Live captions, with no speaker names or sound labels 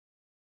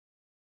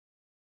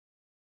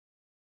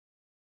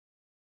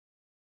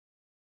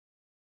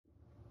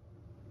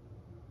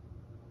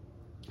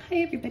Hi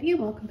everybody and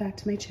welcome back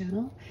to my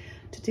channel.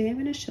 Today I'm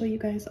going to show you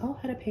guys all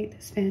how to paint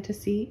this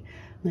fantasy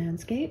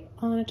landscape.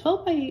 On a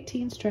 12 by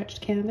 18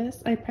 stretched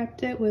canvas, I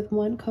prepped it with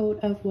one coat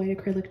of white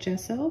acrylic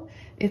gesso.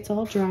 It's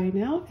all dry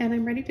now and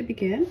I'm ready to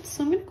begin.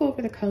 So I'm going to go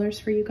over the colors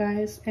for you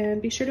guys,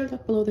 and be sure to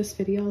look below this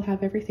video. I'll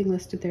have everything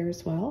listed there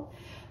as well.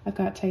 I've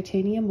got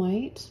titanium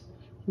white,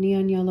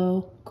 neon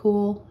yellow,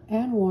 cool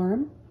and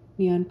warm,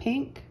 neon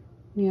pink,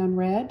 neon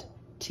red,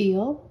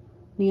 teal,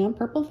 neon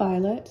purple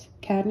violet,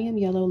 cadmium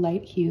yellow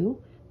light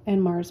hue,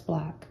 and Mars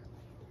black.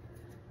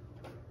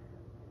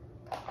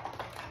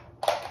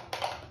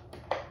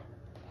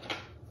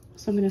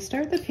 So I'm going to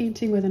start the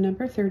painting with a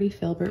number 30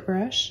 filbert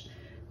brush.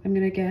 I'm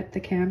going to get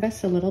the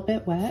canvas a little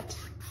bit wet.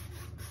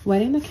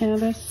 Wetting the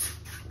canvas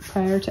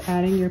prior to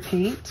adding your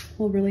paint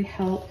will really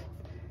help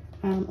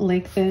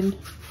lengthen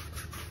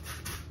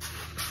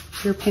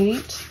your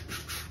paint,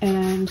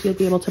 and you'll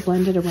be able to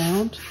blend it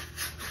around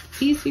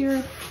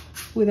easier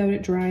without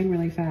it drying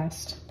really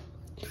fast.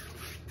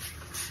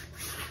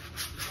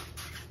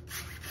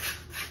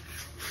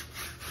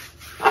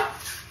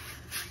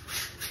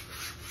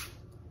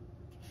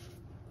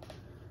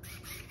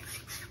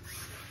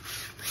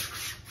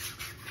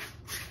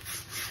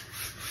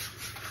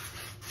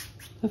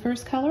 The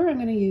first color I'm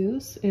going to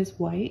use is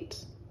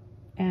white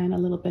and a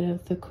little bit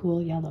of the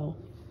cool yellow.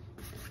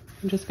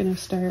 I'm just going to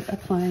start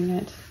applying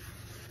it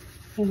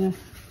in a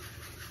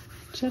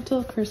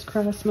gentle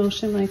crisscross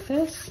motion like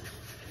this.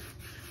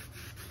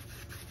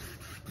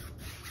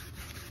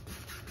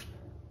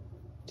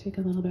 Take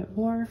a little bit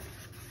more.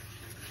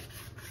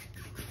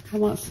 I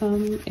want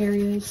some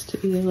areas to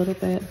be a little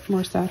bit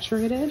more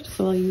saturated,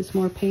 so I'll use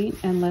more paint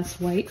and less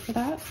white for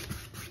that.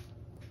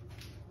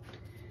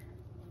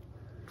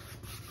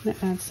 I'm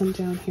gonna add some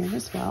down here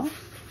as well.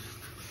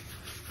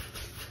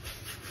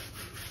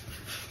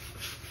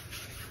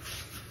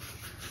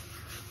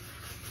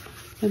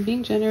 I'm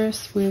being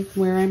generous with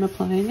where I'm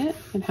applying it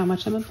and how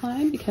much I'm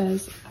applying,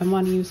 because I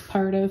want to use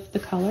part of the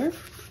color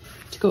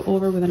to go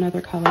over with another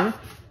color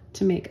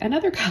to make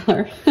another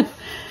color,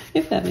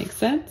 if that makes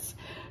sense.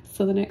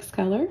 So the next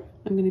color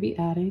I'm going to be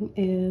adding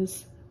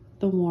is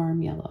the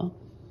warm yellow.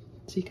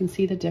 So you can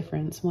see the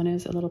difference. One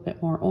is a little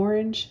bit more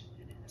orange,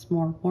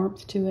 more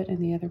warmth to it, and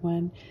the other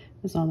one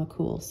is on the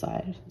cool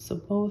side. So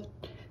both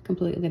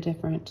completely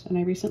different. And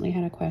I recently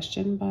had a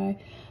question by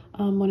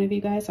one of you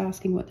guys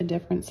asking what the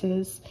difference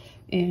is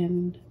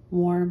in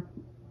warm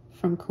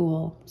from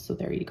cool. So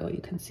there you go, you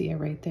can see it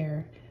right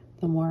there.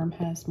 The warm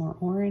has more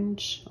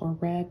orange or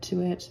red to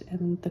it,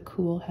 and the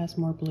cool has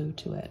more blue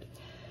to it.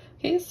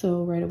 Okay,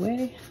 so right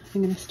away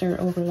I'm going to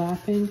start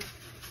overlapping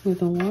with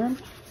the warm.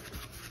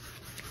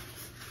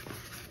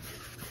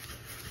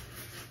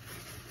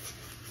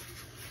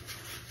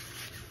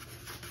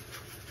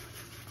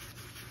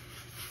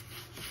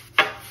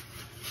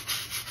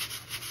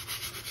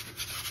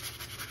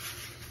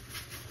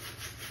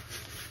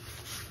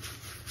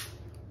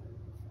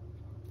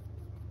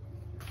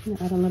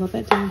 Add a little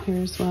bit down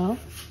here as well.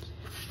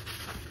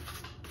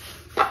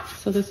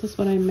 So this is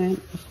what I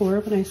meant before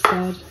when I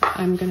said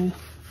I'm going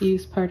to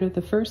use part of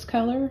the first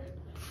color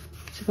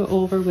to go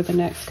over with the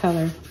next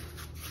color.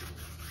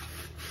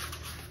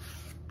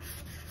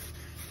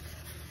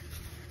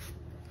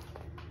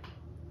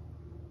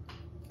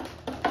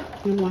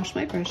 I'm going to wash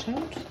my brush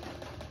out.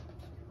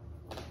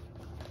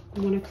 I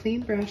want a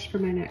clean brush for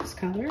my next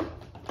color.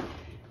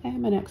 And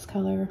my next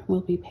color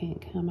will be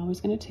pink. I'm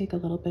always going to take a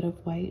little bit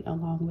of white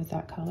along with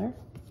that color.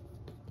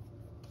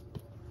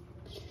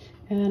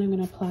 And I'm going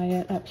to apply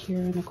it up here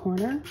in the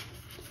corner.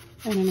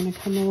 And I'm going to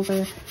come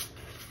over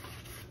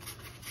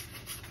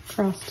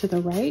across to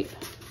the right.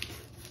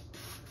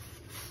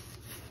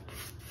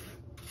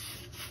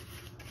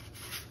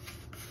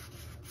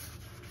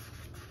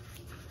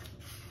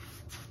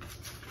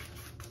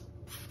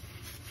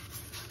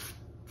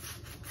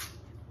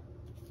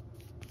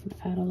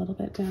 Add a little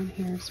bit down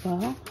here as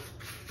well,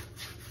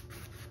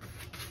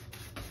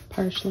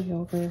 partially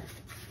over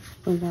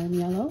the warm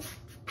yellow.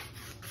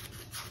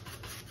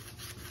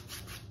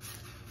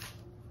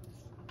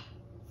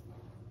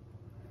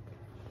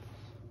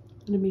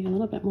 I'm going to be a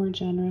little bit more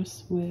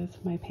generous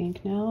with my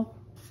pink now,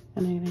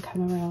 and I'm going to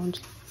come around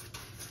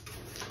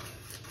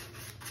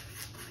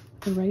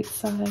the right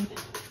side,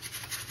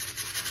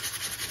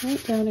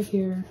 right down to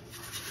here.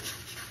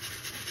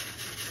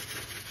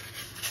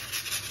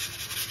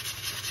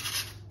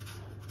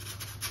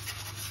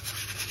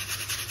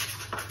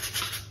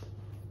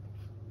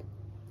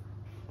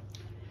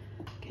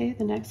 Okay,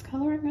 the next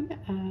color I'm going to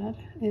add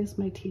is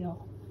my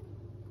teal.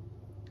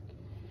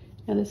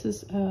 Now this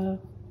is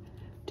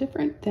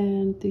different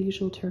than the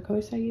usual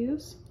turquoise I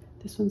use.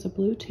 This one's a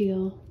blue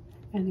teal,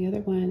 and the other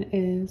one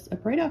is a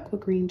bright aqua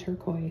green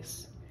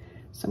turquoise.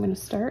 So I'm going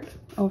to start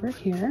over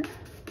here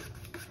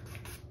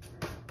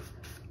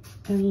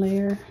and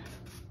layer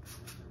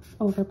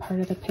over part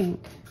of the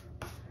pink.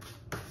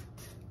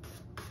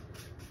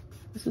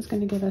 This is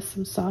going to give us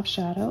some soft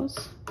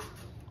shadows.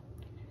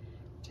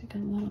 Take a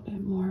little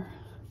bit more.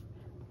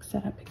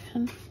 That up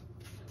again.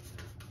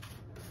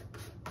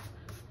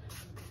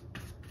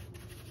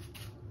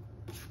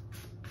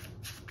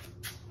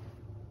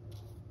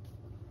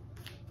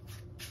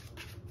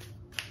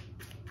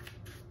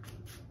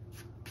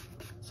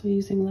 So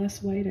using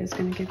less white is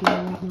going to give you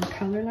a lot more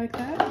color like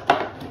that.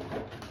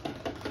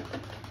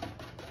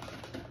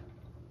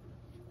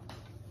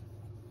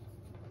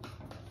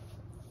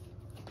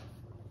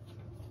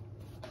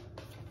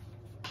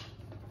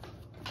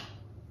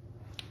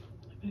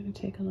 I'm going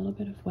to take a little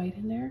bit of white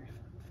in there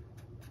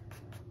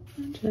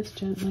and just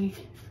gently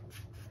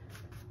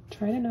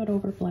try to not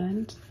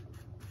overblend,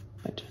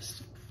 but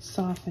just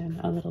soften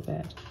a little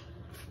bit.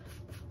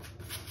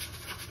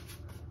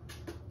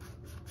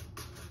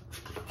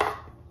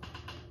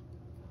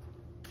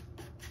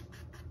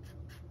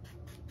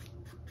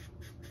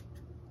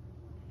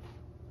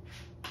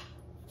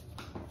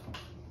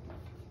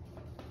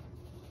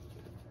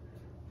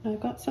 Now I've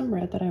got some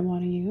red that I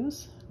want to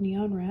use,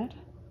 neon red,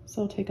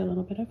 so I'll take a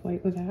little bit of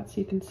white with that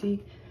so you can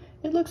see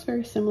it looks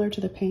very similar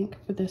to the pink,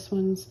 but this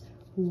one's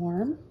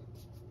warm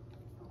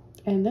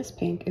and this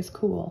pink is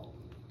cool.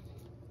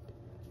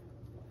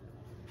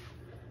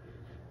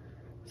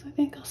 So I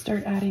think I'll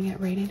start adding it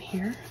right in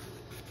here.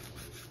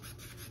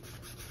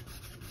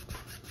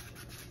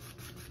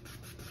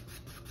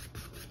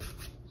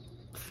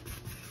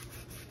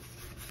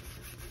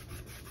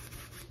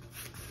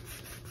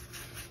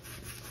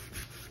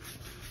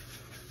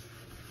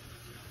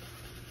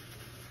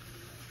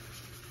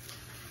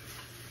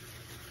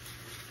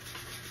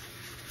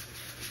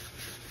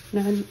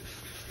 Now I'm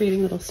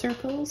creating little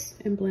circles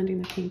and blending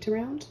the paint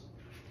around.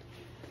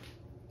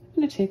 I'm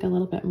going to take a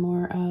little bit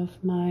more of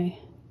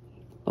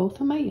both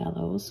of my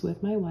yellows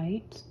with my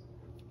white,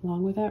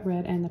 along with that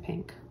red and the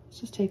pink. Let's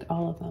just take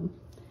all of them.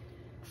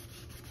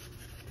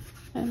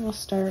 And we'll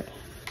start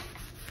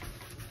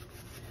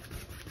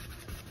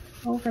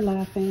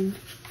overlapping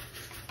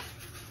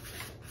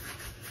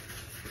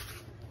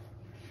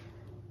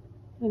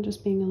and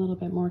just being a little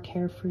bit more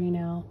carefree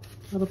now,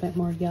 a little bit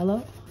more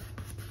yellow.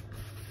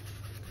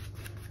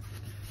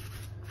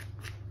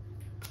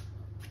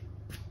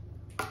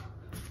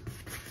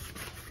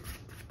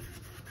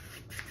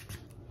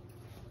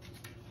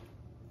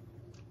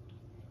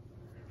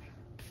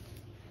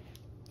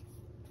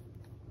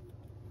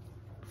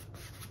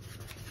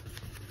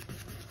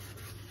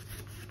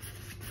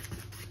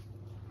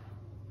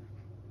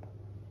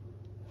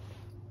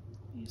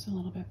 Use a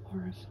little bit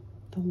more of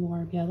the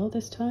warm yellow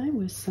this time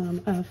with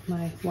some of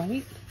my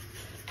white.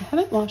 I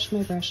haven't washed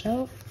my brush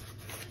out.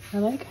 I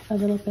like a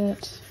little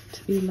bit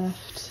to be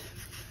left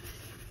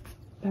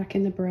back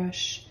in the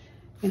brush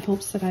in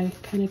hopes that I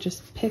kind of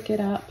just pick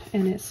it up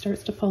and it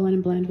starts to pull in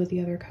and blend with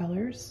the other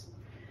colors.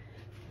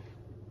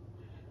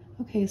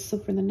 Okay, so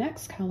for the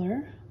next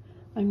color,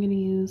 I'm going to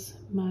use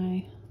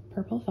my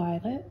purple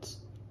violet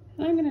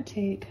and I'm going to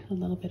take a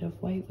little bit of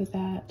white with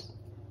that.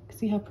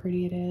 See how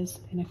pretty it is,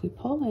 and if we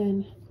pull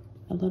in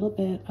a little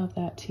bit of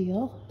that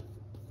teal,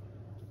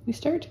 we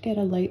start to get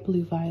a light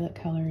blue violet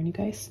color, and you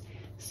guys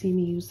see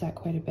me use that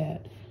quite a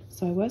bit.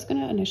 So I was going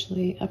to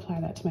initially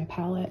apply that to my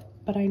palette,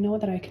 but I know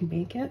that I can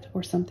make it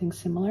or something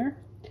similar,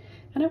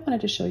 and I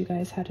wanted to show you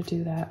guys how to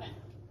do that.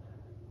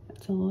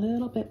 It's a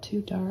little bit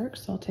too dark,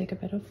 so I'll take a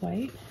bit of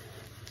white,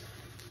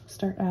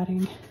 start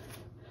adding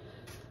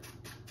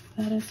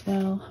that as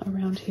well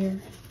around here,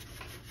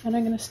 and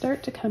I'm going to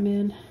start to come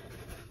in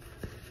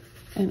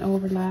and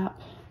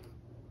overlap.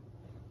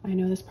 I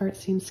know this part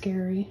seems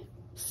scary.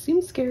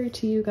 Seems scary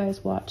to you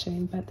guys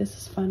watching, but this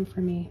is fun for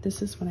me.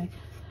 This is when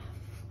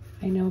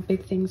I know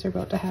big things are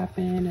about to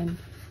happen,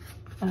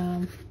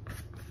 and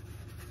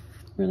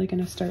really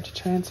gonna start to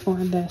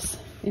transform this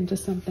into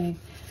something.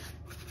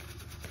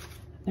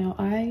 Now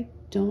I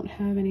don't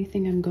have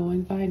anything I'm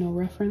going by, no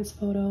reference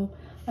photo.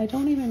 I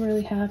don't even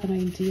really have an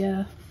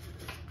idea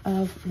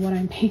of what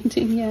I'm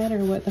painting yet or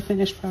what the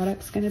finished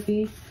product's gonna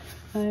be.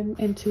 I'm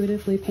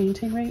intuitively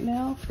painting right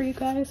now for you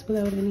guys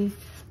without any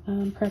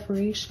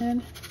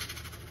preparation.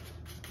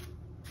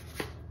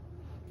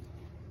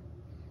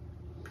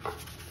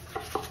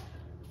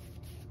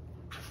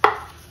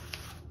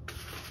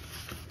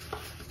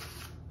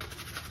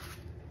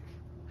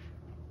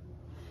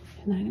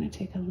 And I'm going to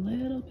take a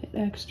little bit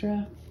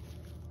extra,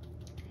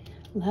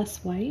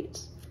 less white,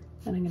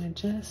 and I'm going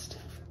to just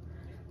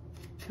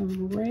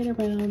come right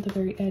around the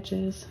very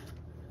edges.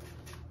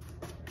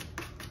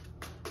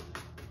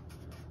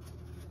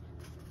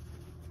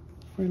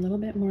 For a little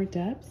bit more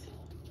depth,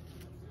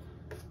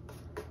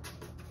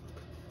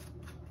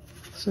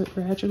 so it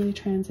gradually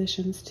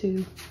transitions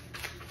to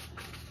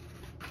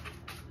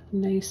a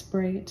nice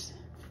bright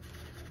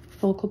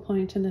focal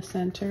point in the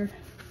center.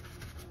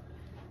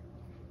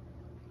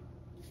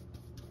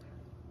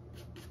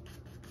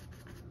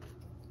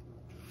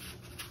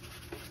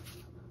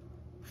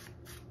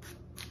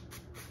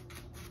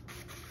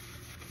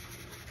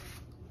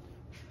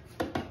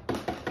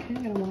 Okay,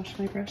 I'm going to wash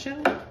my brush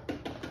out.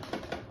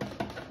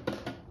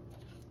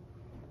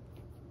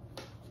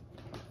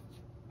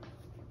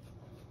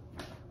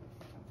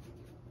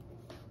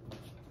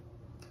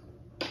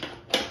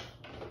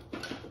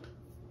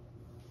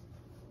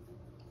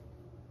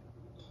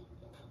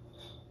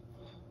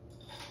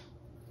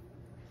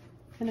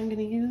 And I'm going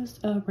to use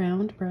a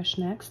round brush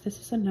next. This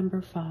is a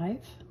number 5.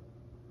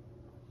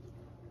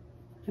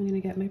 I'm going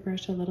to get my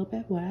brush a little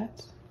bit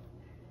wet,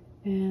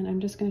 and I'm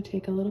just going to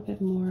take a little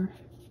bit more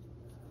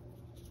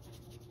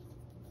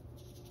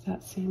of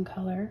that same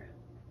color,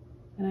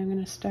 and I'm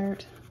going to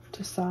start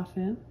to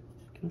soften.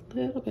 Get a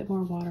little bit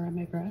more water on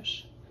my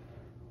brush.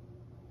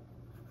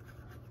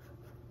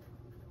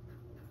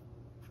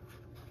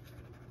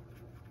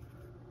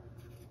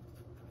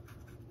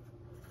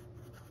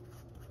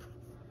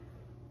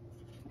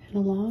 And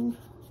along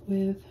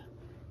with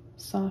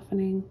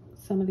softening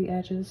some of the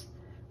edges,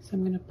 so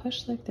I'm going to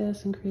push like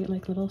this and create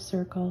like little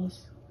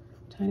circles,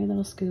 tiny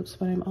little scoops,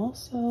 but I'm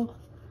also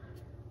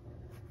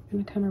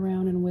going to come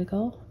around and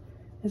wiggle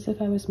as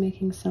if I was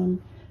making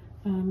some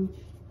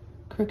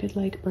crooked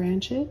like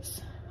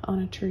branches on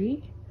a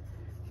tree.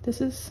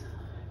 This is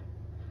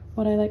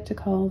what I like to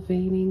call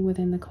veining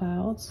within the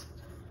clouds.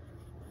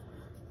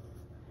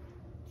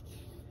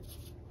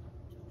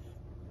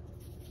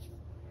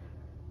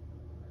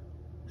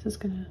 This is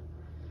going to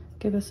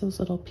give us those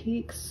little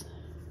peaks.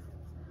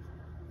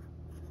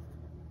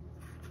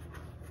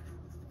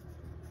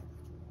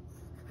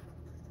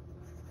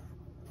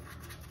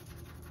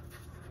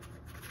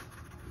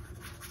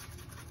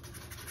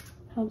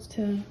 Helps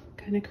to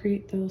kind of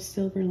create those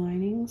silver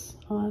linings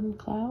on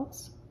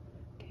clouds.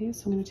 Okay,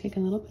 so I'm going to take a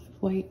little bit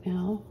of white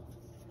now,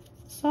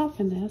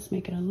 soften this,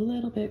 make it a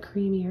little bit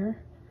creamier,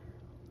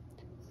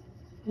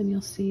 and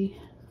you'll see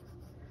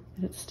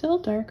that it's still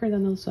darker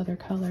than those other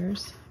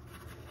colors.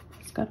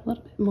 It's got a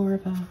little bit more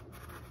of a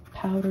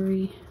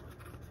powdery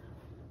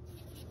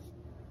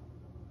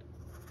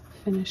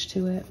finish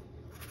to it.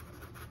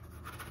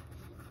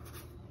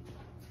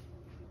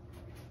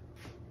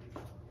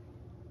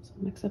 So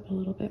mix up a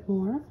little bit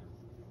more.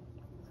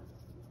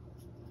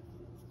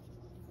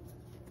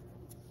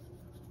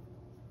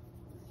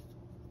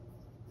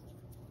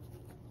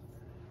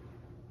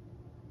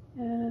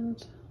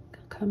 And I'll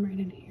come right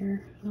in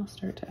here and I'll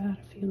start to add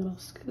a few little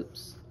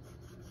scoops.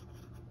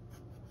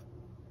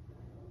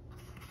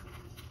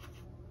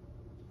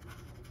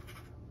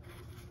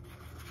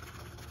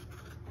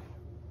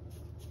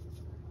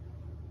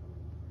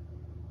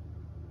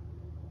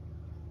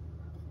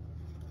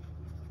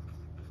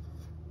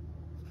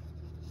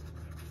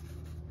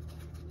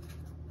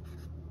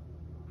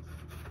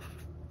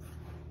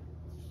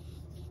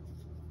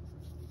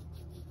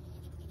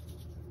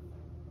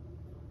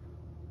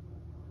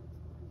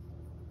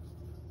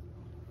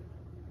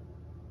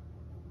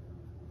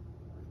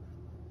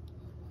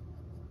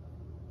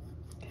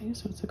 Okay,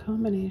 so it's a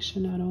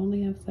combination not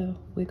only of the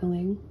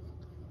wiggling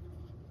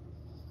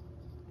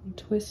and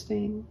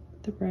twisting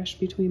the brush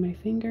between my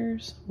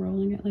fingers,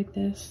 rolling it like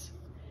this,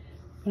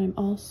 but I'm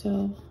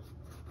also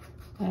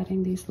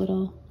adding these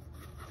little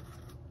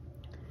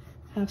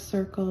half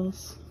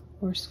circles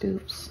or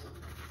scoops.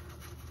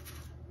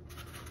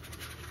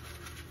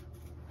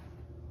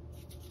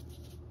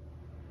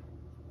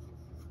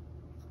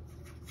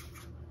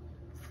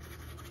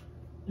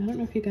 I don't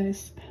know if you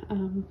guys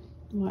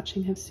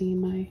watching have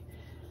seen my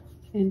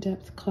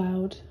in-depth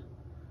cloud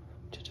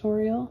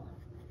tutorial,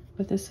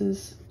 but this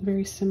is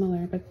very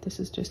similar, but this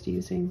is just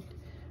using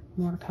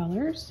more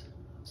colors.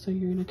 So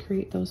you're going to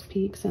create those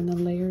peaks and the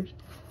layered,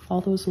 all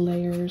those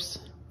layers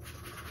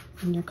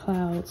in your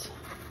clouds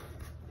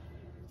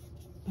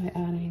by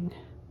adding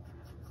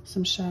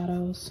some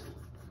shadows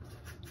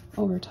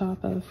over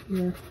top of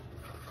your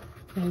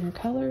lighter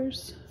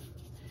colors.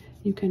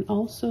 You can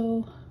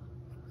also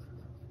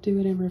do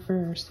it in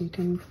reverse. You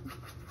can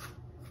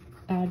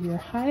add your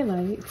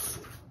highlights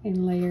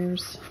in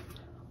layers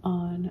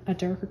on a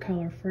darker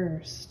color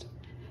first.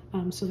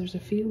 So there's a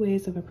few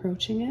ways of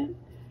approaching it,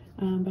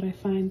 but I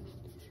find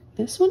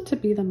this one to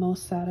be the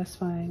most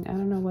satisfying. I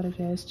don't know what it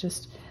is,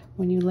 just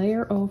when you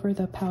layer over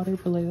the powder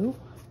blue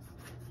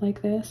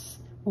like this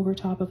over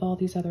top of all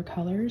these other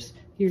colors,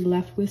 you're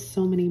left with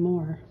so many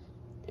more.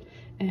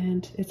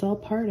 And it's all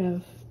part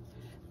of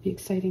the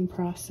exciting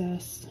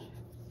process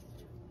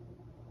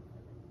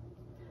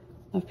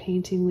of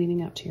painting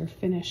leading up to your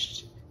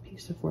finished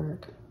piece of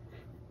work.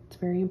 It's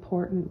very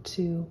important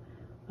to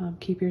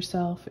keep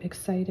yourself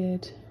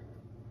excited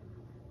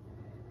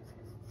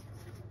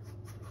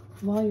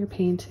while you're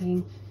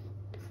painting,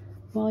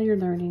 while you're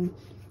learning.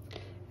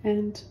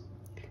 And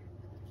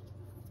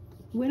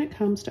when it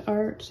comes to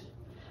art,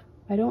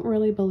 I don't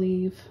really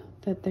believe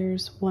that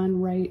there's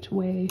one right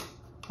way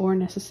or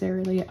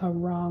necessarily a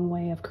wrong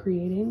way of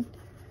creating.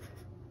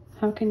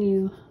 How can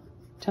you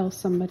tell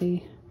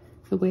somebody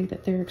the way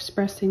that they're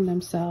expressing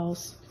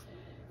themselves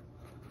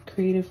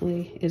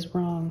creatively is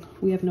wrong?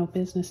 We have no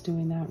business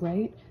doing that,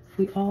 right?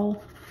 We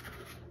all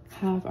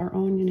have our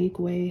own unique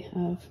way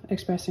of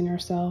expressing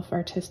ourselves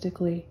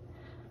artistically.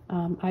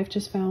 I've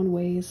just found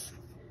ways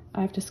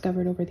I've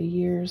discovered over the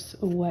years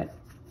what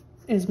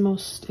is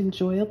most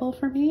enjoyable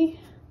for me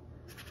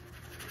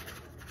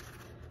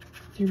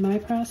through my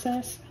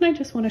process, and I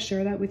just want to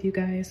share that with you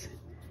guys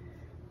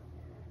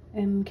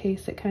in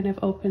case it kind of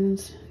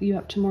opens you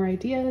up to more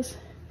ideas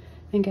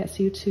and gets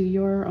you to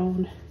your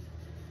own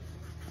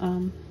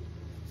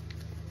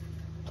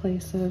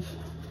place of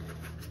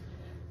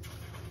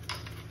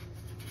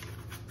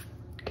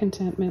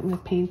contentment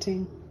with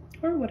painting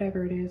or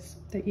whatever it is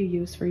that you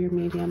use for your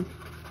medium.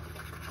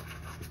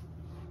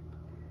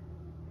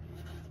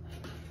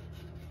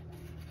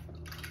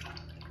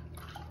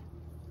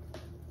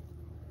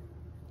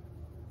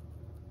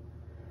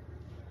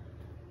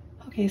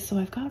 Okay, so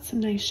I've got some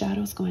nice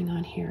shadows going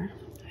on here.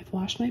 I've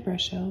washed my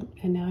brush out,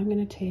 and now I'm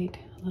going to take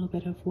a little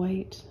bit of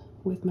white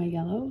with my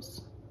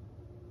yellows,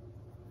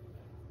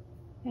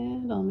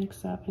 and I'll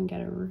mix up and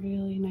get a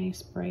really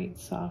nice, bright,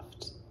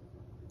 soft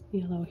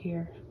yellow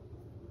here.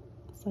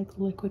 It's like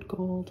liquid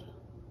gold.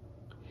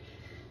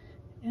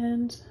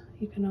 And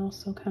you can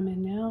also come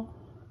in now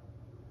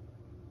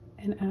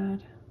and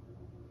add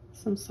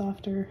some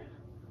softer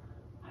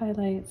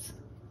highlights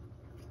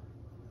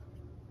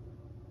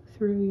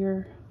through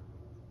your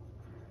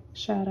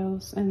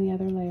shadows and the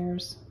other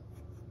layers.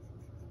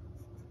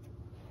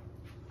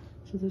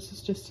 So this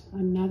is just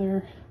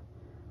another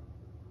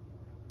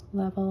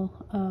level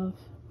of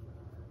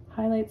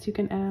highlights you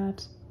can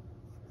add,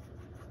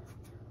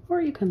 or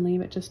you can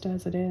leave it just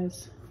as it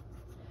is.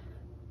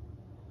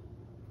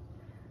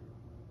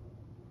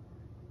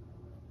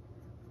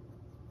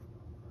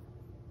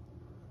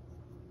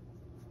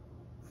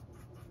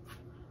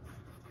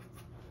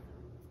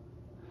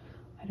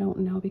 I don't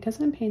know, because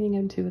I'm painting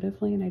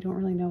intuitively and I don't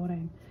really know what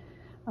I'm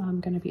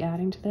going to be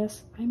adding to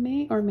this. I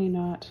may or may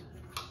not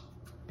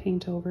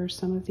paint over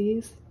some of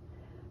these,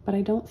 but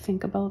I don't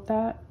think about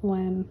that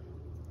when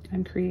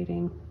I'm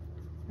creating.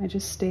 I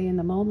just stay in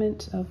the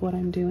moment of what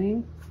I'm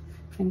doing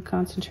and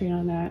concentrate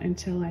on that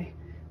until I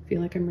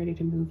feel like I'm ready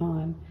to move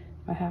on.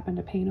 If I happen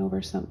to paint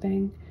over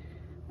something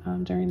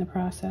during the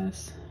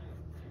process,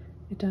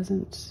 it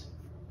doesn't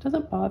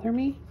bother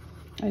me.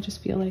 I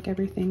just feel like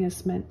everything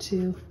is meant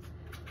to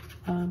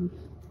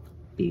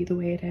be the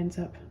way it ends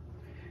up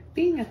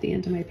being at the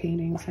end of my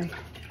paintings.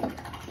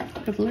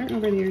 I've learned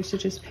over the years to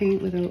just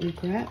paint without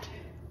regret.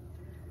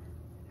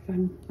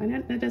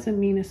 That doesn't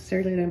mean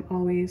necessarily that I'm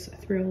always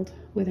thrilled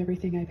with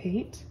everything I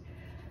paint,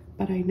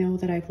 but I know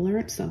that I've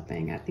learned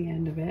something at the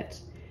end of it,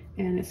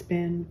 and it's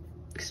been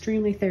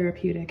extremely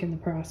therapeutic in the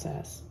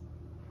process.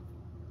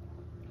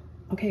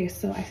 Okay,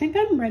 so I think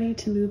I'm ready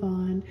to move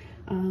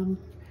on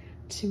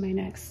to my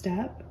next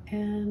step,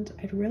 and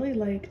I'd really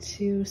like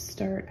to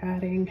start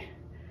adding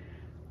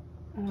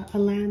a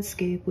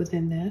landscape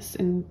within this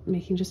and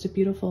making just a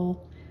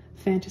beautiful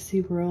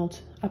fantasy world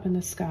up in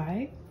the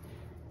sky.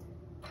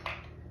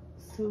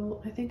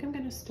 So I think I'm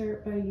going to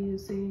start by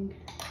using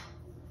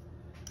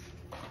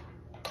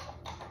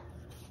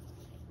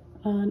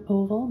an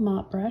oval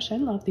mop brush. I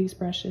love these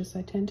brushes.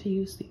 I tend to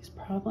use these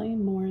probably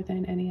more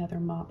than any other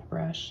mop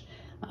brush.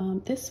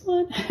 This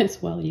one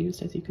is well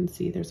used, as you can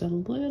see. There's a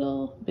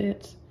little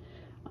bit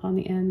on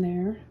the end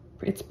there.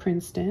 It's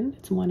Princeton,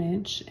 it's 1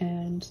 inch,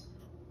 and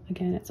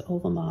again, it's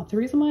oval mop. The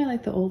reason why I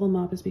like the oval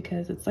mop is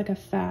because it's like a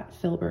fat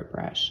filbert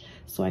brush,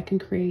 so I can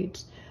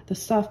create the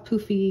soft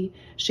poofy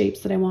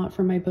shapes that I want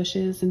for my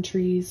bushes and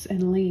trees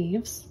and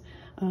leaves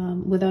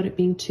without it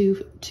being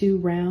too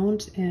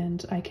round,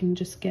 and I can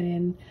just get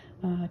in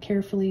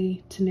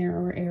carefully to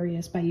narrower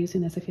areas by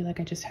using this. I feel like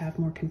I just have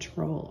more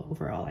control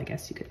overall, I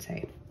guess you could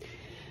say.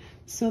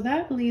 So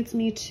that leads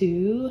me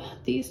to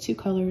these two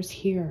colors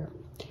here.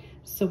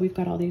 So we've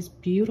got all these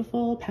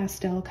beautiful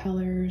pastel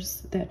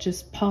colors that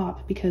just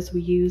pop because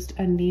we used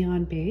a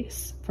neon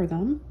base for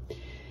them.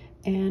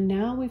 And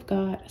now we've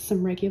got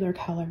some regular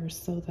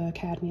colors, so the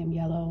cadmium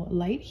yellow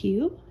light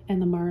hue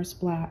and the Mars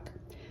black.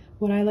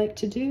 What I like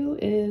to do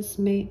is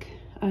make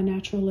a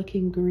natural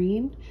looking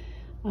green.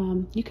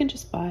 You can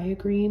just buy a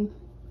green,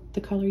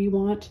 the color you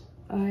want.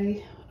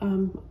 I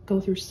go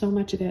through so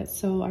much of it,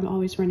 so I'm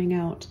always running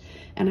out,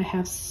 and I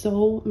have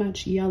so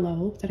much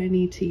yellow that I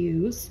need to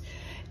use,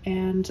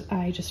 and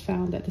I just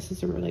found that this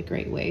is a really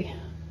great way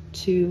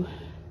to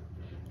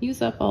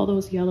use up all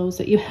those yellows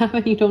that you have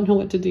and you don't know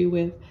what to do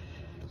with.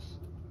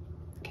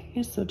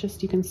 Okay, so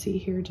just you can see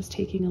here, just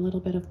taking a little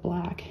bit of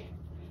black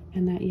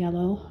and that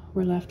yellow,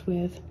 we're left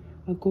with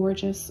a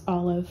gorgeous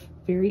olive,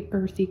 very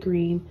earthy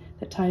green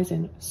that ties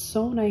in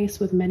so nice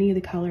with many of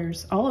the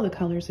colors, all of the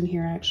colors in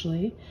here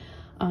actually,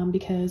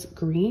 because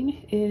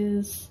green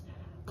is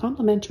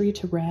complementary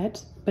to red,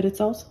 but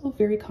it's also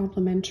very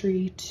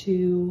complementary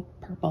to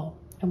purple.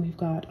 And we've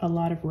got a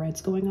lot of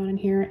reds going on in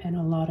here and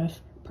a lot of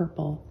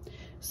purple.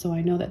 So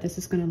I know that this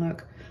is going to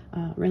look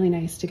really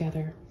nice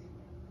together.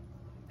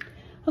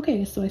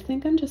 Okay, so I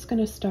think I'm just going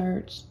to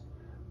start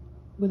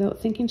without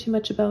thinking too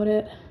much about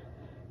it.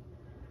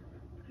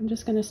 I'm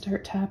just going to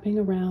start tapping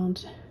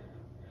around.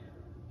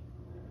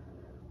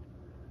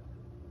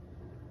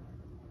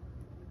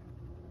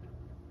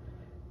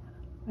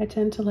 I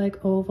tend to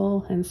like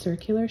oval and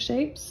circular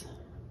shapes.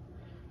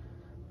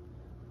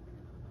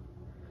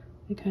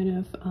 They kind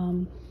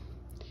of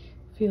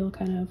feel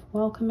kind of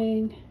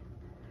welcoming.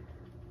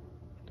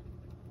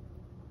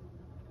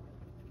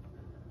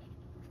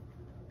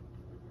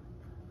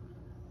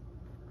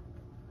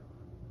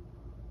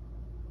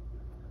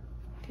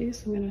 Okay,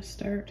 so I'm going to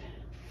start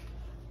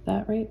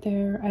that right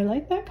there. I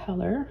like that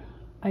color.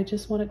 I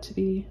just want it to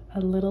be a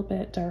little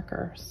bit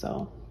darker,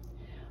 so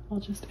I'll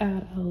just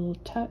add a little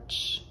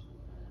touch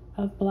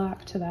of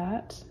black to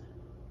that.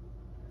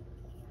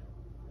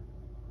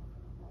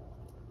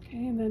 Okay,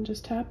 and then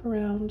just tap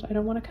around. I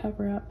don't want to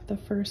cover up the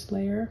first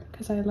layer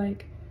because I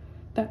like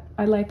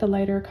the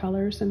lighter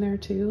colors in there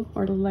too,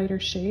 or the lighter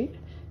shade,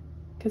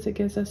 because it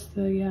gives us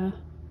the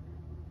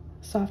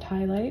soft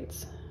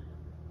highlights.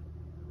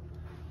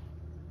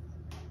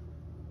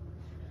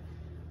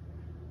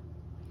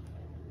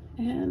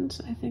 And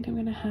I think I'm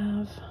gonna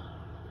have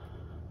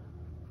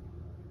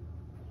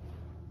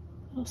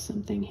a little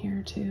something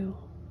here too,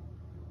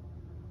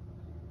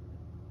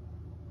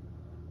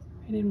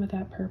 right in with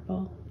that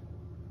purple.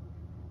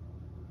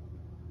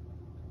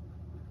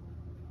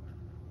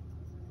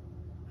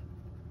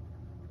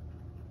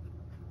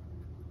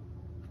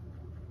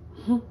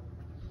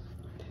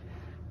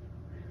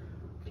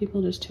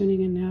 People just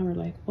tuning in now are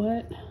like,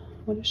 what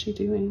is she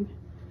doing?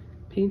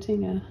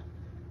 Painting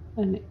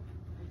an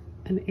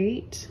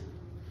 8?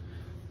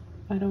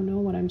 I don't know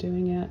what I'm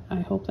doing yet. I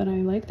hope that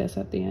I like this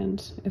at the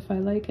end. If I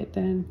like it,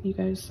 then you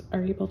guys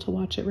are able to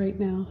watch it right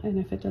now. And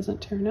if it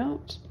doesn't turn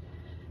out,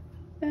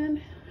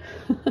 then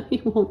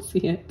you won't see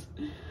it.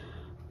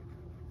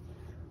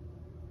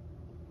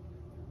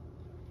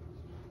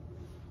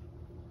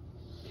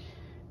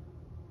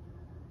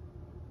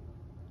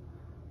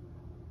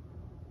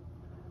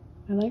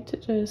 I like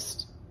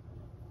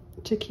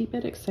to keep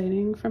it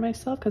exciting for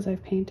myself, because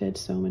I've painted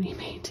so many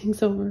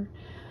paintings over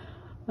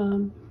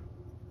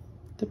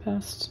the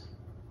past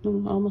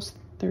almost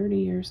 30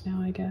 years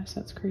now, I guess.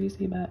 That's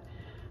crazy, but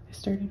I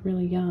started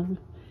really young.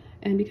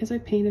 And because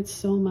I've painted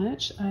so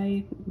much,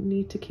 I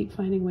need to keep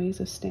finding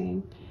ways of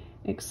staying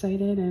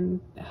excited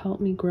and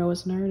help me grow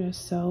as an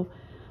artist. So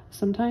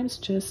sometimes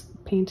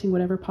just painting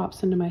whatever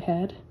pops into my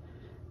head,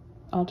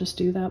 I'll just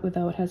do that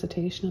without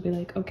hesitation. I'll be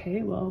like,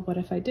 okay, well, what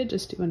if I did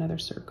just do another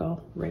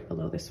circle right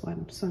below this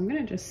one? So I'm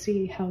gonna just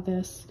see how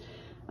this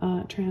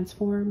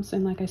transforms.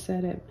 And like I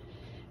said,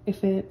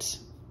 if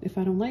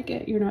I don't like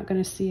it, you're not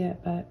gonna see it,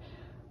 but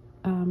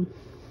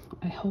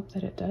I hope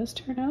that it does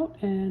turn out,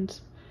 and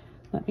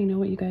let me know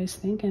what you guys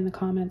think in the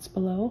comments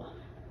below.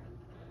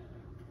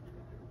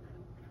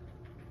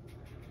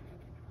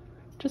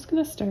 Just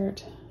gonna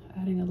start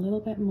adding a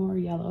little bit more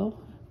yellow,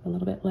 a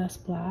little bit less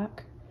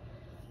black,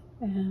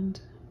 and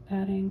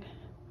adding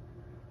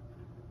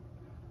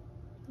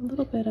a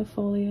little bit of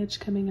foliage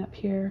coming up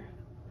here.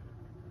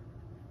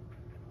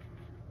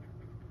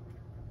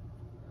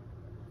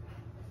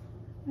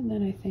 And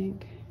then I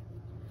think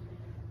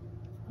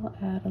I'll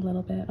add a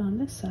little bit on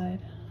this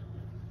side.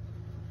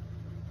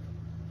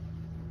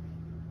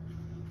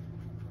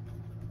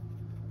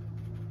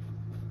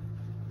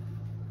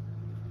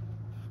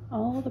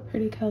 All the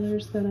pretty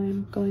colors that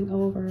I'm going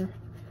over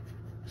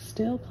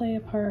still play a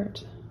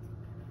part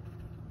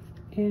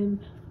in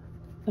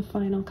the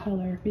final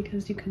color,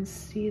 because you can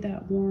see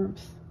that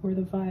warmth, or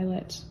the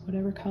violet,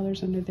 whatever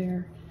color's under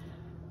there,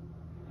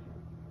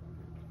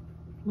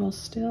 will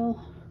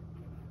still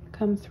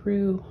come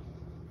through.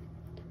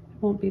 It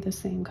won't be the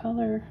same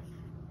color,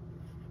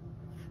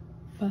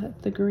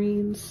 but the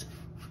greens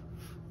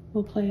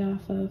will play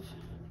off of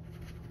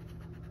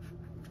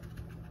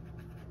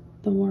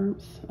the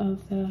warmth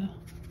of the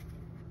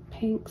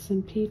pinks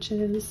and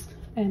peaches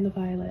and the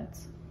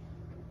violets.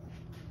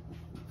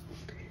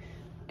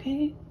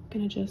 Okay, I'm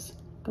gonna just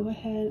go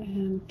ahead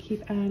and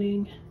keep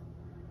adding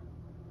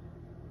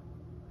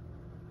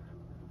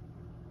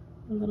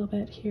a little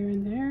bit here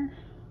and there.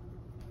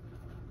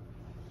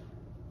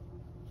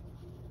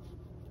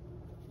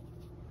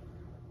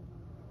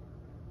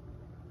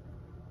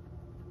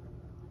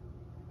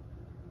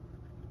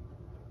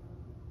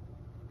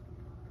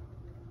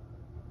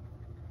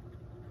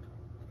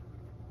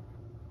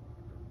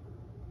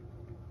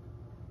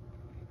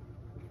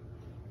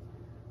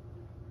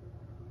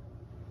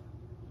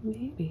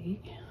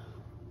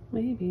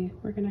 Maybe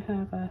we're gonna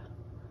have a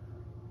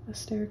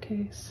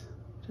staircase.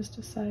 Just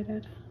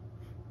decided.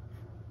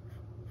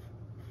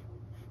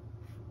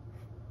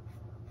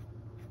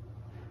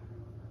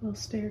 A little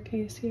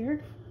staircase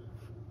here.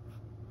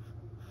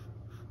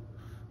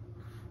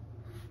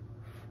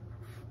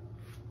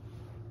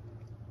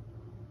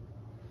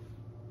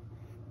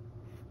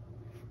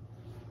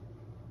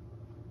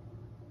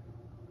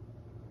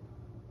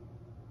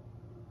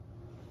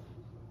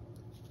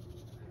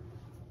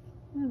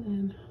 And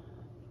then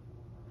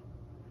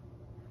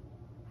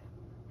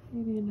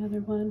maybe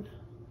another one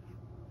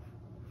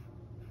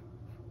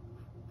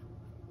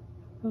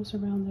goes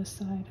around this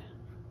side.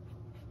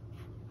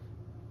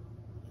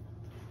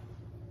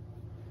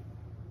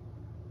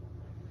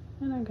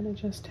 And I'm going to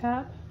just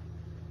tap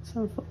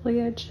some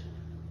foliage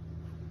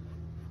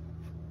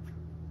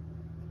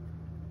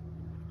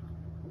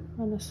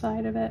on the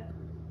side of it.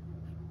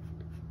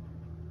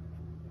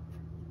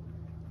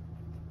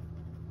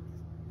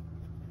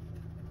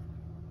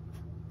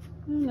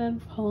 And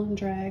then pull and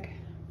drag.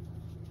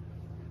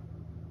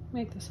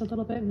 Make this a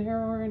little bit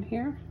narrower in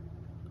here.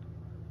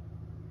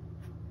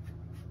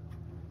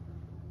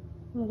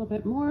 A little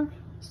bit more,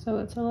 so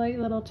it's a light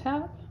little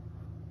tap,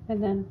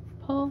 and then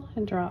pull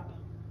and drop.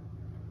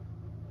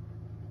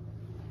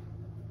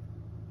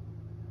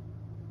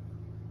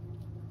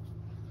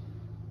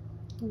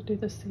 I'll do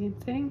the same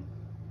thing.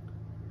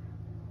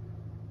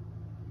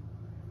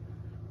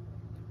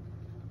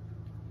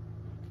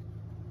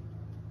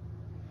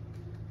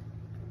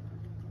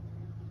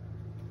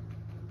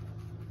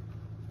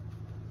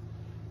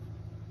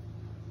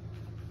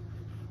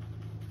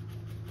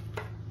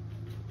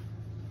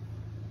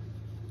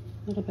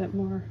 A little bit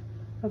more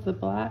of the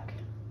black,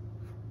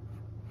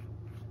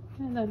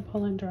 and then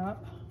pull and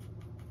drop.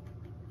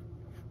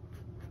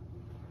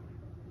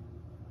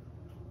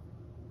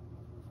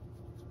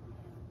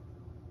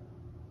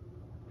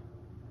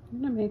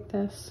 I'm going to make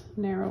this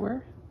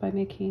narrower by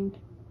making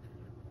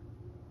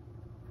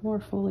more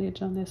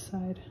foliage on this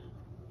side.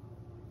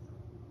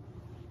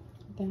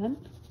 Then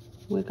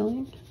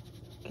wiggling,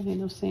 getting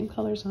those same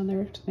colors on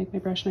there to make my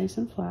brush nice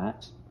and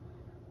flat.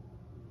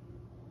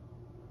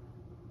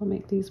 I'll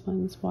make these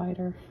ones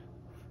wider.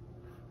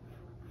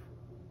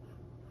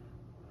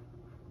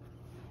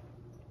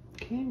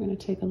 Okay, I'm going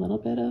to take a little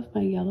bit of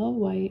my yellow,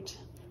 white,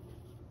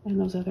 and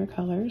those other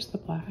colors, the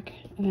black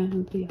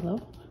and the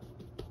yellow,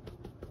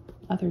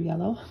 other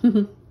yellow.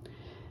 We'll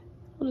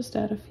just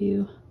add a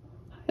few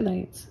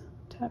highlights.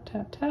 Tap,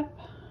 tap, tap.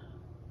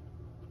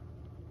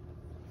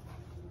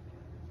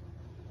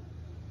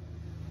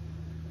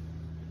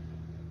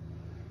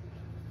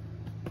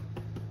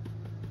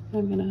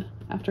 I'm gonna,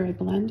 after I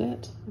blend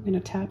it, I'm gonna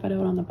tap it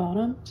out on the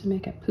bottom to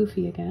make it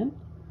poofy again.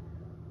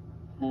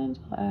 And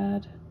I'll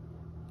add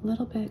a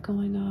little bit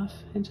going off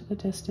into the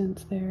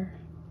distance there.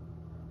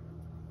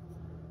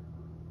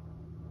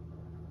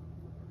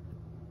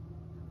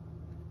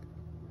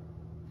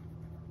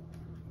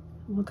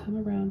 We'll come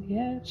around the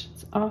edge.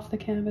 It's off the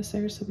canvas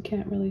there, so we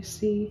can't really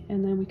see,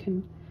 and then we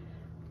can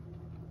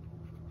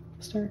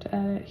start to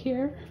add it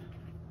here.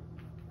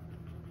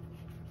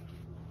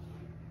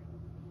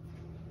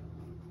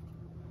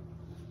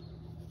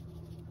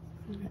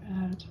 I'm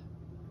gonna add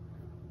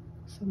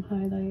some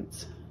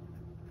highlights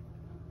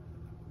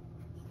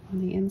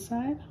on the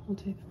inside. I'll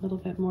take a little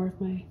bit more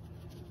of my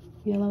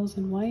yellows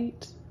and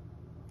white.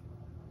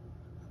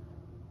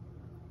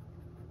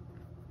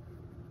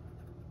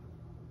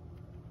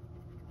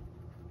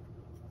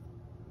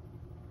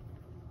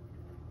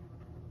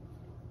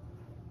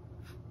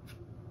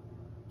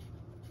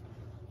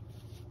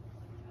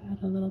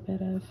 Add a little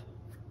bit of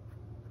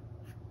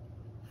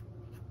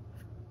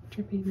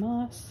drippy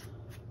moss.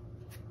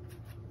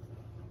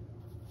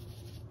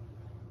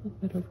 A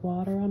little bit of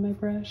water on my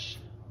brush.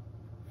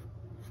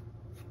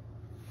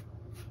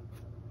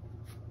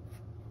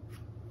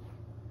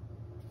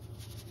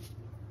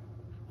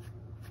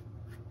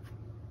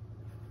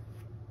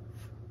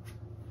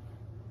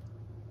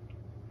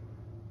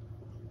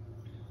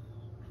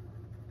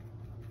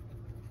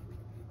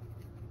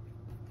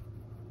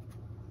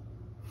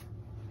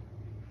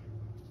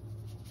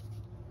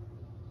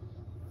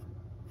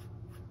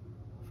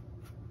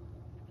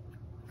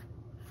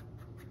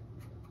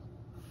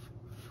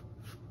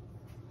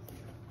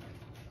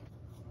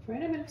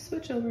 Right, I'm going to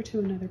switch over to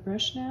another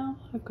brush now.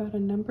 I've got a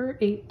number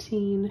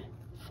 18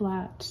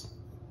 flat.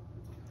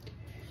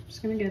 I'm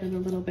just going to get it a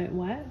little bit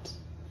wet.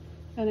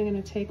 And I'm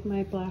going to take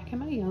my black and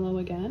my yellow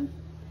again.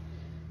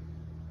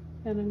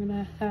 And I'm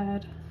going to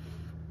add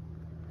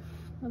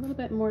a little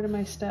bit more to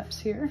my steps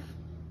here.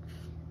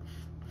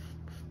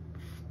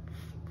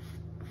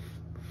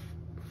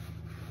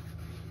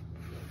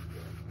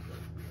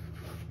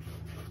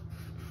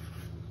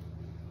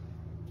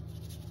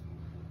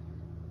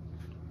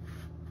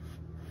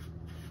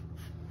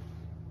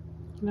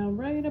 Now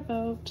right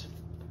about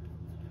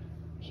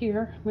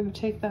here, I'm going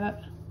to take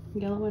that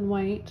yellow and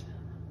white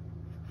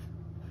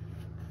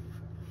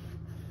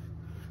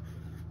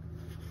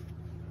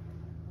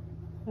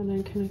and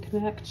then kind of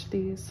connect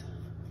these.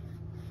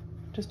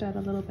 Just add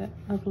a little bit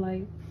of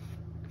light.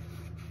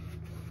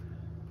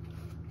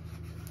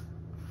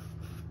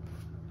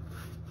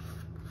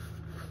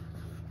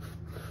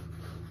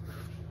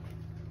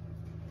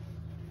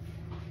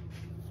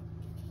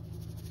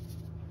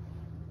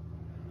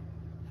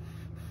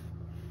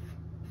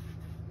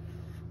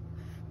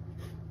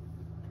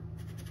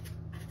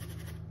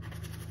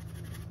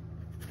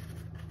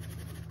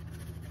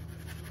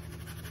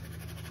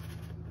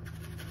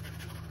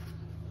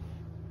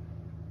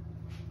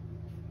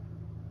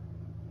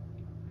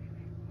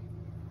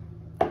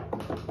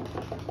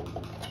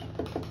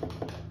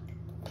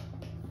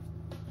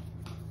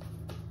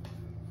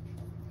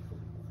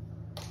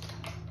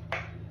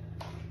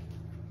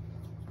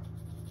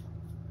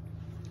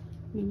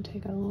 I'm going to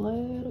take a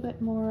little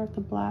bit more of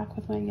the black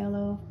with my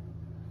yellow.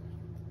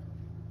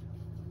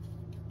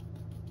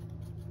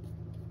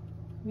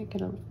 Make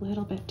it a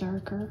little bit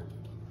darker.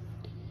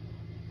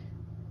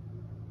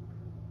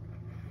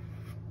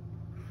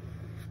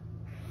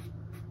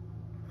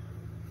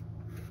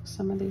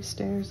 Some of these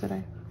stairs that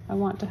I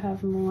want to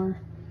have more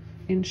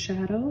in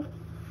shadow.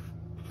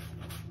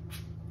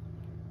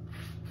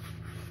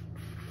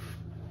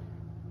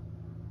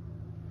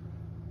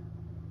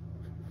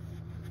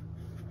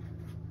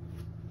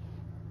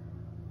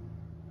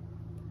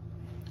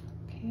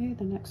 Okay,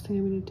 the next thing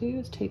I'm going to do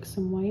is take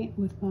some white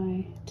with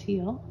my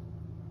teal.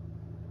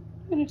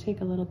 I'm going to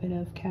take a little bit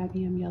of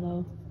cadmium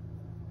yellow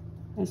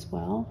as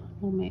well.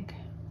 We'll make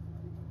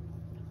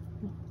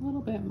a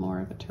little bit more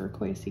of a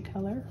turquoisey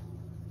color.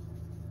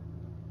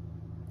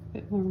 A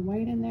bit more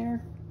white in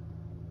there.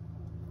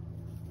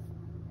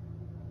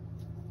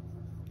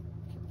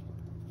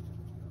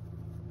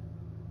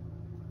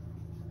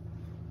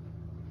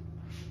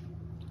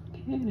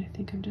 Okay, and I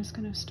think I'm just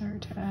going to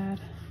start to add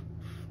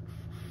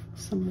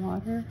some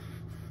water.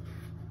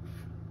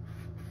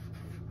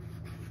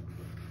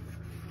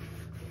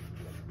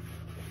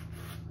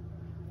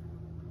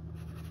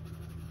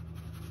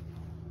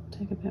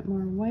 Take a bit more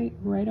white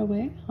right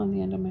away on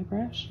the end of my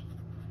brush.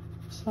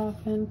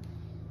 Soften.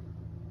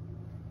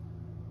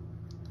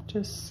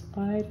 Just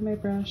slide my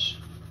brush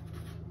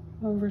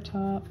over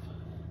top.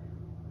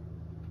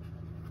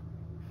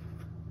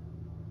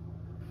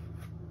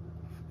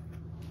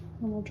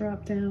 And we'll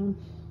drop down,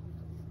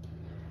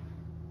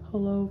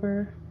 pull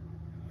over,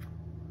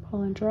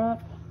 pull and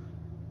drop.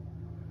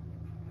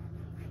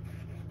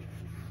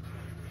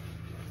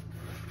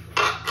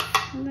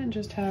 And then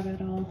just have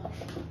it all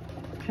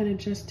kind of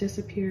just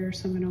disappear.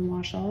 So I'm going to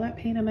wash all that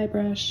paint on my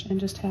brush and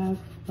just have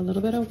a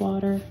little bit of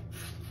water.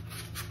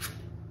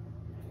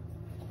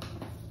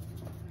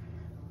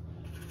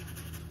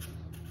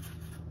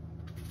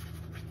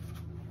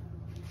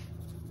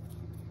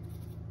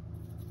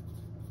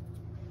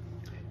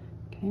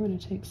 Okay, I'm going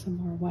to take some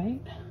more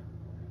white.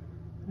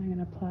 I'm going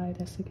to apply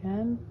this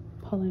again,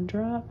 pull and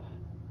drop.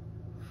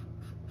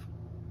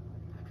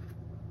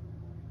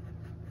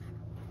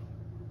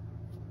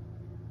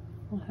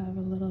 We'll have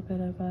a little bit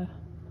of a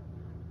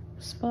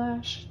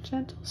splash,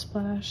 gentle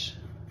splash,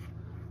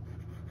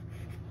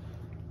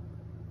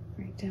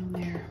 right down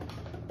there.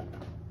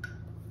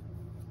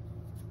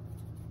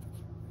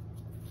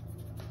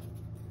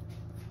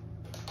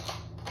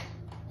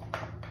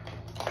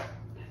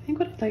 I think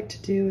what I'd like to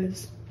do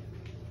is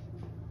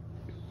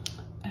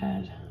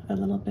add a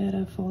little bit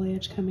of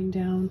foliage coming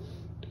down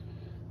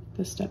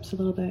the steps a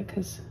little bit,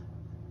 because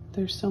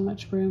there's so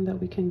much room that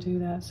we can do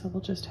that. So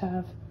we'll just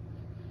have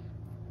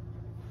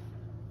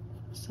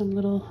some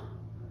little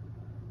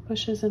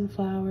bushes and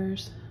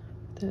flowers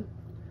that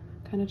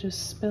kind of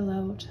just spill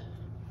out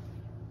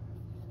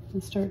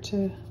and start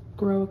to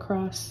grow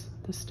across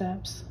the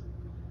steps.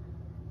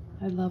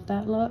 I love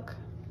that look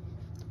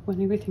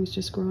when everything's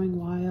just growing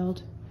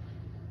wild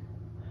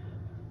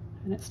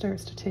and it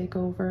starts to take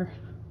over.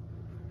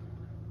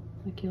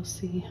 Like you'll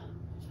see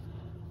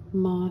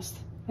moss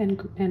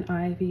and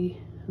ivy.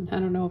 And I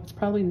don't know, it's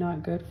probably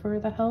not good for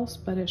the house,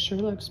 but it sure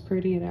looks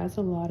pretty. It adds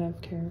a lot of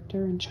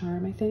character and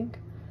charm, I think.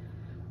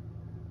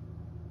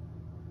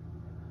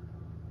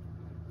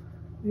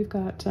 We've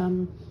got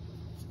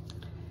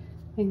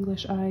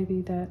English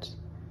ivy that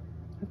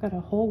I've got a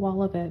whole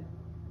wall of it,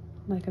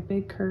 like a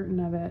big curtain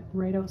of it,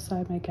 right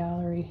outside my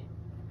gallery.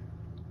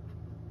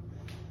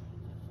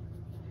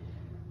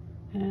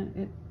 And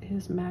it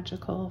is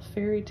magical,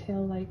 fairy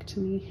tale-like to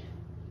me.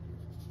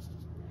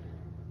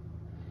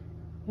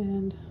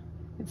 And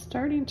it's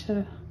starting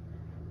to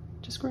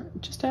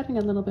just adding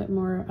a little bit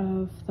more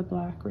of the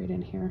black right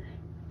in here,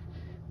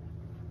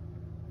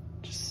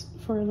 just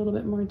for a little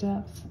bit more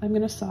depth. I'm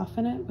going to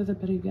soften it with a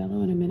bit of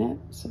yellow in a minute.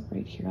 So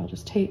right here, I'll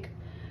just take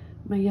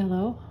my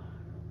yellow.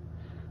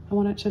 I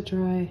want it to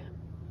dry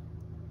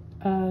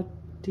a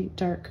deep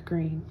dark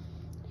green,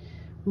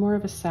 more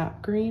of a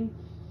sap green.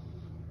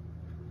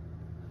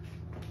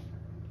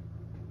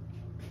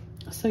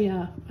 So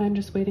yeah, I'm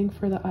just waiting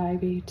for the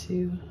ivy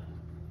to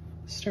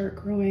start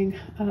growing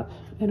up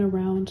and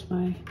around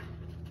my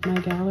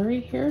gallery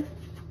here.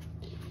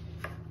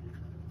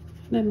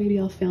 Then maybe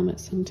I'll film it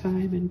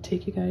sometime and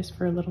take you guys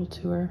for a little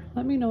tour.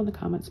 Let me know in the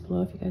comments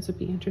below if you guys would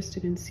be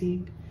interested in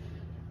seeing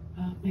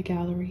my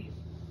gallery.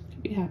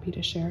 I'd be happy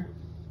to share.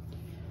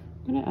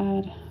 I'm gonna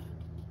add,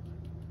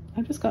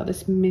 I've just got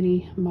this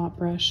mini mop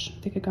brush.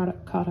 I think I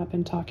got caught up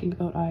in talking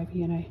about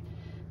ivy and I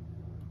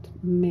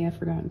may have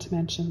forgotten to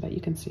mention, but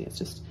you can see it's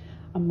just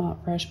a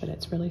mop brush, but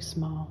it's really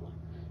small.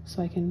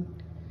 So I can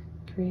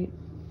create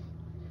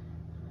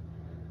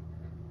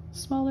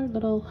smaller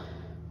little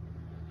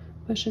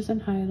bushes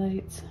and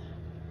highlights.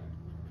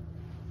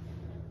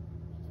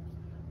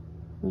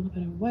 A little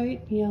bit of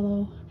white,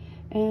 yellow,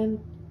 and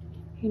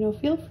you know,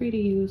 feel free to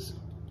use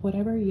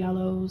whatever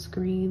yellows,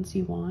 greens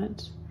you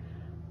want.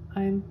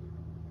 I'm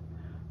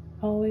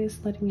always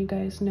letting you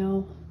guys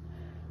know,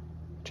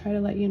 try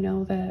to let you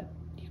know that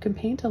you can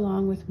paint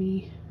along with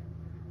me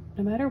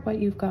no matter what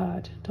you've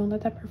got. Don't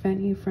let that prevent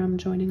you from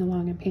joining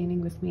along and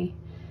painting with me.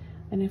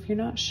 And if you're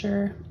not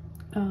sure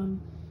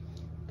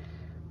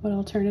what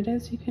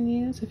alternatives you can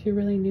use if you're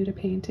really new to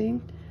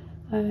painting,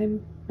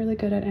 I'm really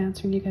good at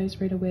answering you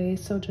guys right away,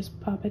 so just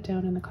pop it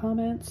down in the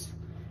comments.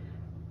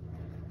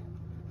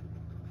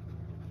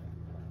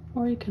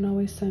 Or you can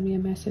always send me a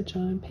message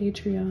on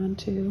Patreon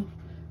too.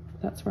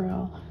 That's where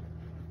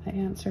I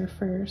answer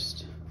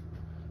first.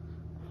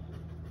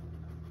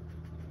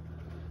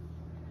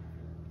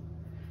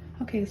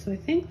 Okay, so I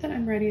think that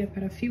I'm ready. I've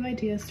got a few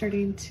ideas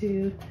starting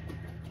to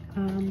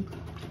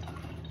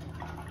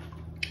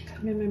come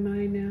come in my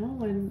mind now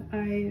when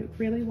I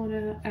really want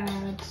to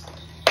add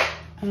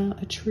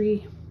a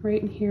tree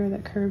right in here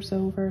that curves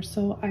over.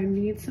 So I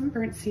need some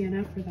burnt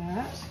sienna for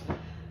that.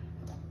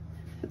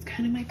 It's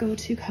kind of my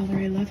go-to color.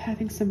 I love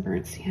having some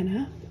burnt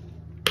sienna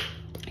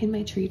in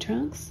my tree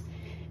trunks.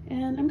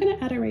 And I'm gonna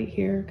add it right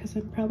here because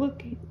I'm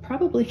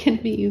probably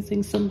gonna be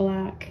using some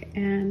black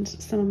and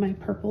some of my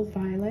purple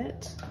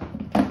violet.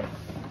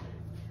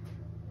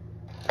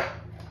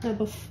 Now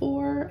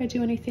before I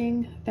do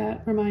anything,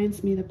 that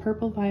reminds me, the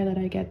purple violet,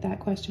 I get that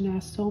question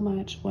asked so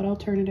much. What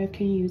alternative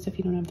can you use if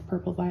you don't have the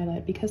purple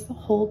violet? Because the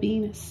whole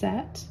bean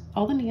set,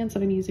 all the neons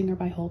that I'm using are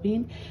by whole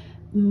bean.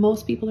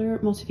 Most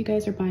of you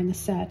guys are buying the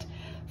set.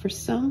 For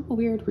some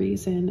weird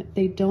reason,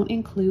 they don't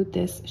include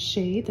this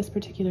shade, this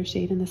particular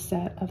shade in the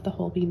set of the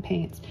whole bean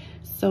paints.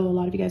 So a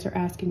lot of you guys are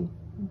asking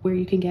where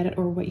you can get it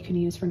or what you can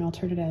use for an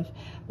alternative.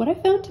 What I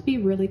found to be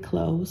really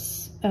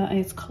close,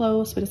 it's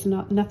close, but it's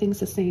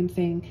nothing's the same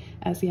thing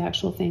as the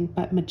actual thing,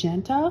 but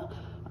magenta,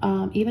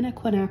 even a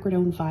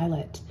quinacridone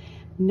violet.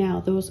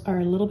 Now those are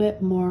a little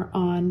bit more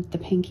on the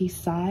pinky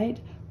side.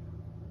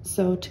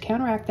 So to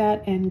counteract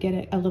that and get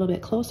it a little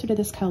bit closer to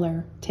this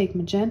color, take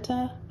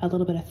magenta, a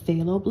little bit of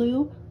phthalo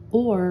blue,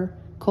 or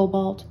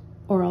cobalt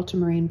or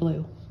ultramarine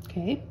blue,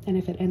 okay? And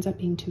if it ends up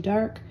being too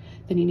dark,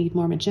 then you need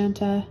more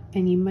magenta,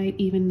 and you might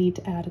even need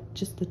to add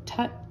just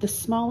the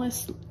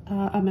smallest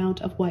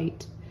amount of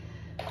white.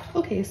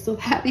 Okay, so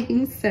that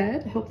being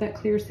said, I hope that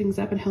clears things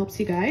up and helps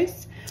you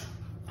guys.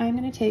 I'm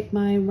gonna take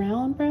my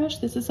round brush.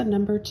 This is a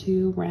number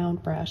 2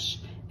 round brush,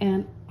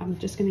 and I'm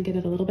just gonna get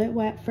it a little bit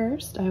wet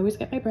first. I always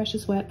get my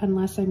brushes wet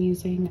unless I'm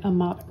using a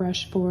mop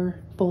brush for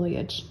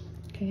foliage.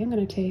 Okay, I'm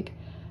gonna take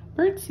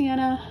burnt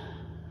sienna,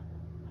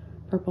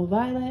 purple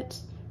violet,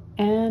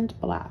 and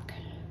black.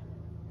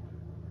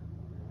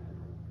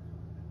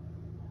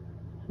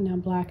 Now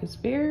black is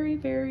very,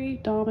 very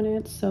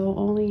dominant, so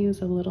only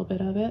use a little bit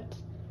of it.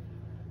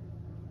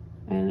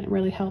 And it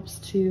really helps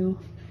to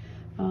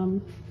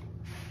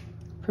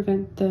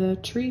prevent the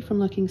tree from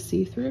looking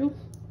see-through.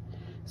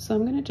 So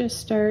I'm gonna just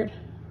start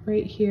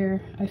right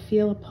here. I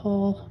feel a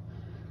pull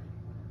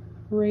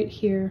right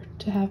here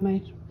to have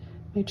my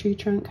tree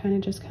trunk kind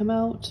of just come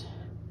out.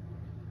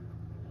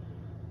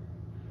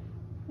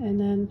 And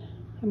then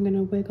I'm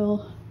gonna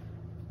wiggle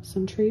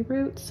some tree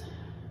roots.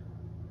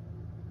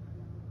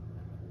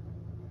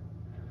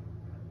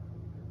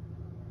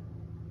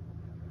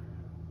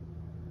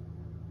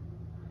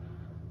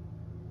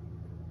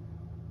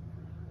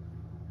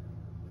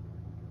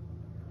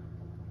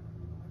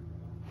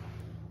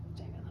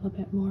 A little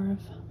bit more of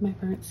my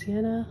burnt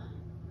sienna.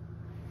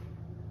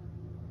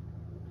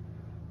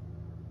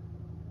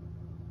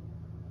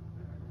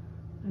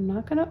 I'm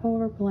not going to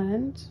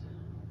overblend.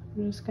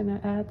 I'm just going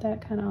to add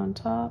that kind of on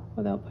top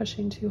without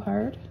pushing too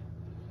hard.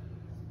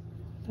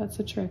 That's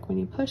the trick. When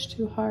you push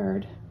too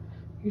hard,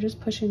 you're just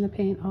pushing the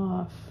paint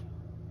off.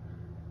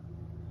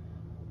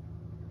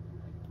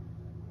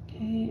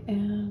 Okay,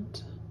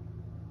 and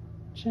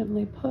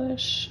gently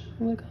push,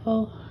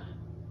 wiggle.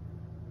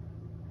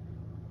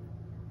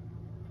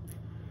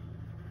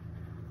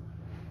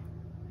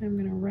 I'm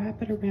going to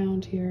wrap it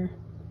around here.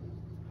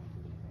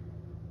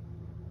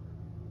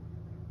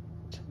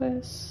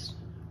 Twist.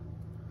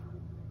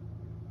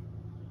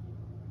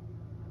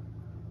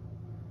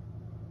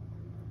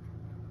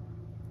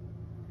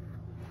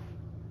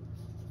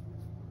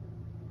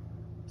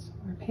 Some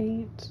more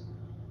paint.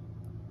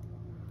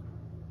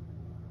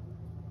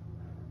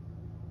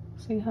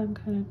 See how I'm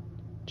kind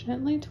of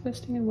gently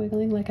twisting and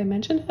wiggling like I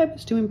mentioned I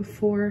was doing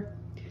before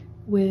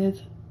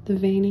with the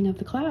veining of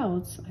the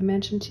clouds. I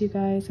mentioned to you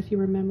guys, if you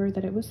remember,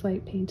 that it was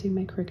like painting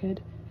my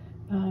crooked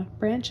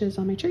branches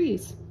on my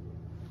trees.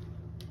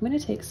 I'm going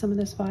to take some of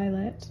this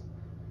violet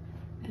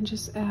and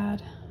just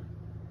add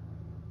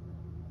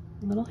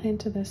a little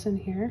hint of this in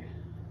here.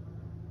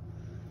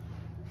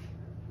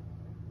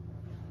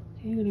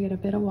 Okay, I'm going to get a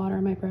bit of water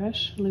on my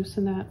brush,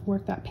 loosen that,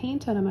 work that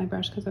paint out of my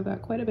brush because I've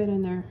got quite a bit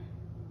in there.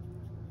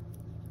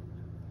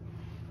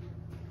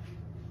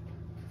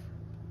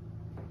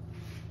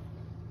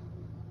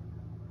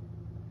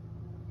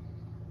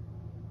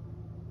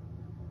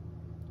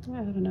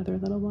 Add another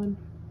little one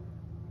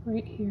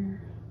right here.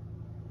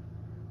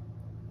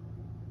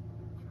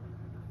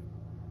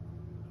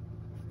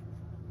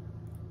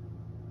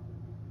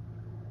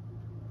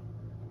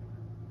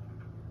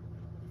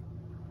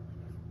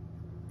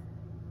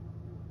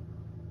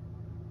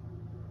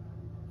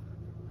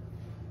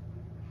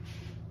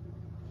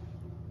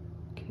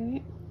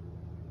 Okay.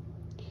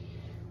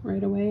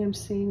 Right away I'm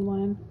seeing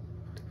one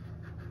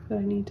that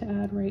I need to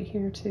add right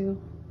here too.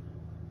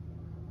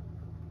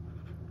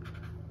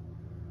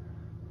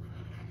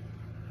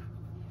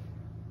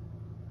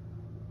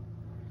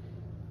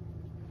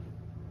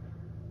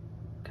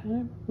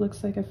 Kind of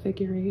looks like a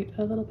figure 8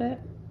 a little bit,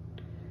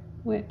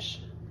 which,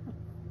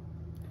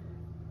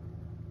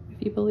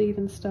 if you believe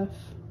in stuff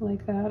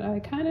like that, I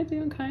kind of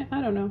do,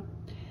 I don't know.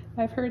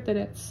 I've heard that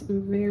it's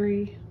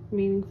very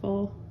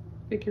meaningful.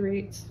 Figure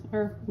 8s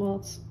are, well,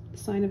 it's a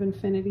sign of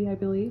infinity, I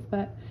believe,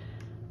 but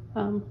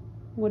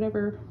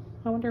whatever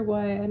I wonder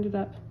why I ended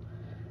up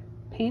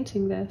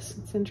painting this.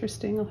 It's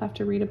interesting. I'll have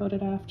to read about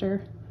it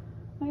after.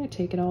 I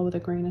take it all with a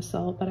grain of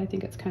salt, but I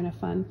think it's kind of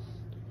fun.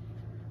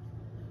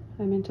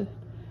 I'm into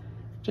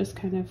just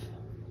kind of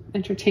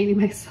entertaining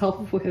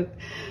myself with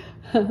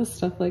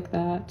stuff like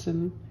that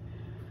and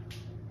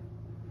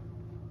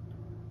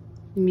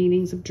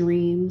meanings of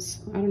dreams.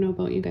 I don't know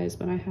about you guys,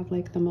 but I have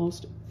like the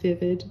most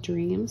vivid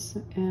dreams,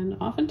 and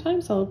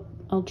oftentimes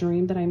I'll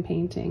dream that I'm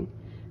painting,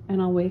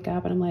 and I'll wake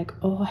up and I'm like,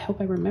 oh, I hope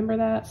I remember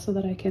that so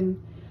that I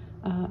can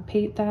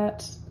paint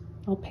that.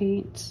 I'll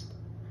paint.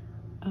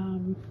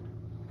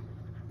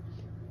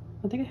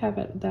 I think I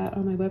have that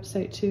on my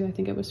website too. I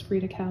think it was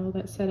Frida Kahlo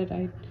that said it.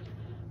 I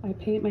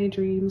paint my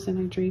dreams and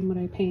I dream what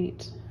I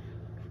paint.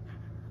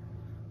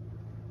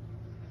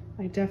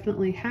 I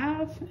definitely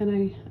have,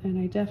 and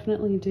I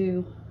definitely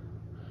do.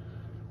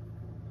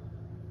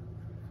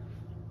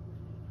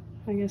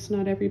 I guess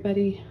not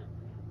everybody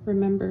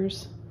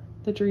remembers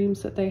the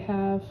dreams that they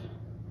have.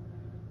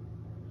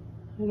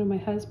 I know my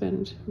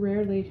husband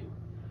rarely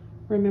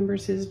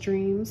remembers his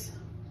dreams.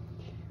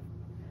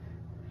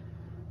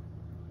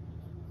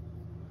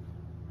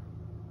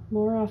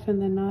 More often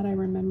than not, I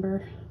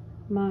remember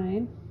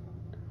mine.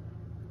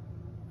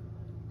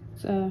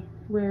 It's a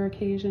rare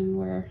occasion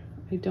where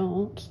I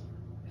don't,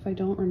 if I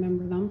don't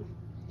remember them.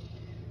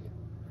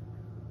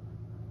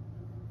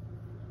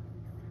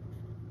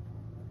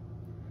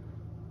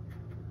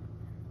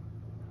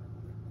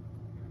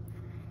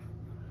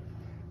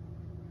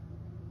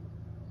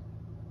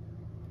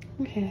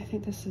 Okay, I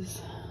think this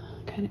is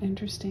kind of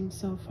interesting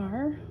so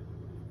far. I'm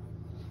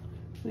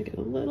gonna get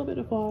a little bit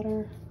of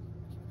water.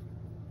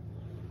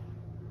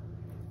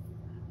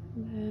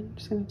 And then I'm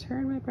just gonna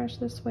turn my brush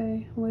this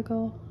way,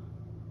 wiggle.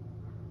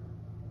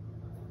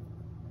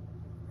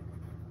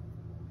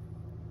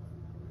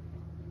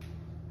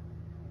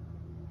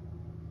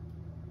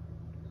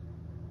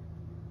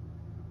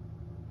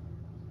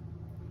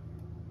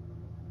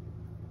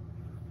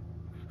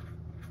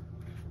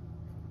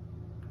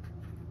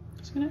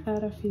 Just gonna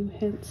add a few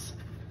hints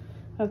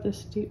of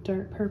this deep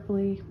dark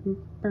purpley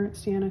burnt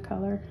sienna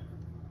color.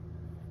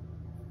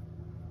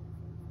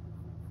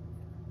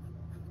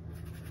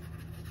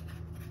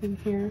 In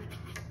here.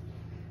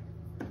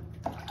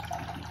 I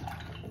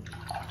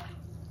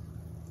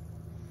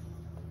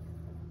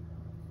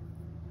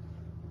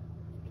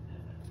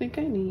think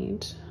I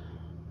need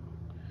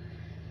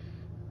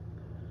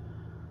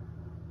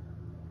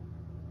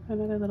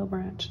another little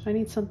branch. I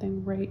need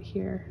something right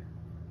here.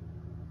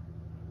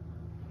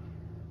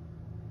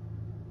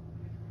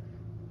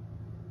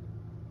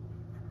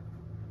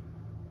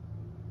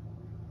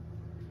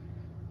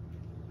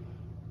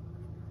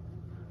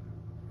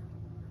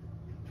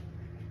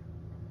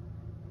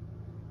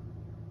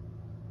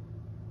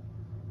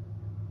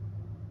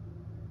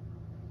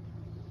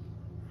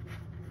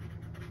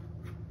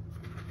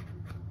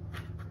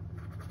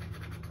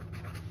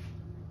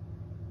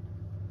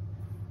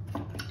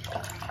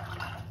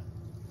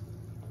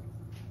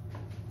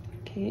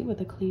 Okay,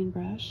 with a clean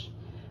brush,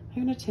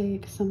 I'm going to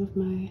take some of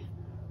my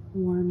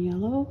warm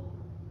yellow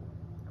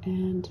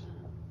and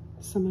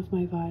some of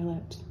my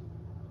violet.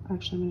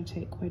 Actually, I'm going to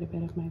take quite a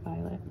bit of my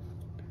violet.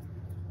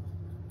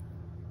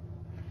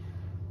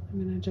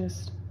 I'm going to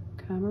just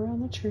come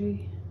around the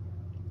tree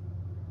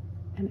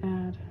and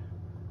add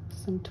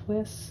some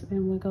twists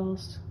and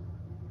wiggles.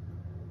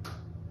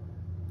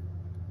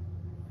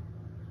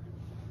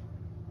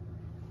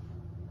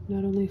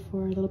 Not only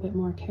for a little bit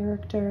more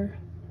character,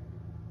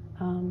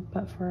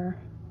 but for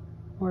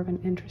more of an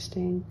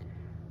interesting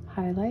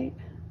highlight.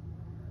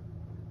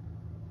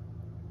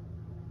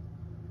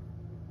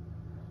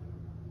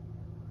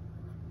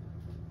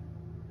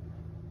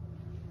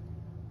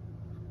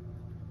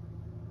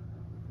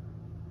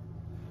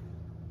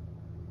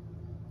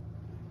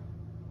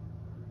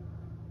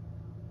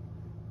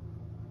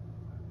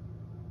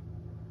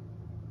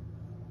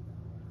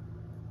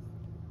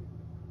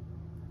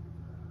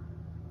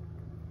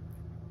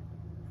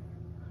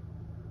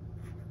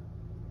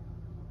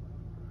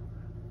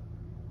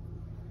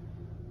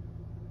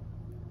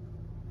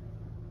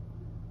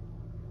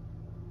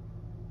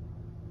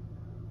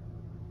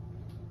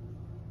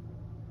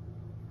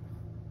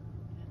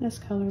 This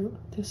color,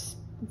 this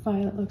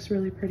violet looks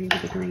really pretty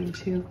with the green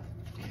too.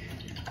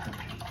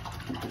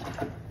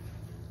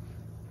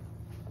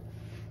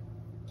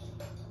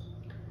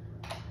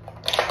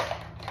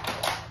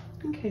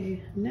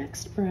 Okay,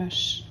 next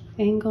brush,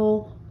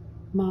 oval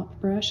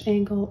mop brush.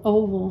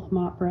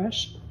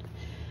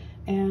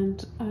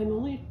 And I'm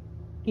only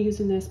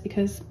using this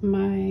because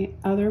my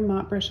other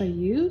mop brush I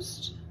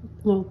used,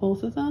 well,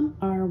 both of them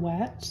are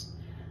wet,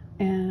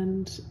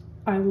 and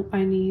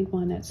I need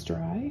one that's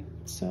dry.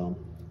 So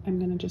I'm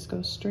gonna just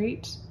go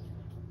straight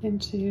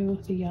into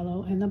the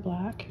yellow and the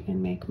black and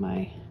make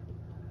my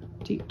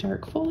deep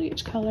dark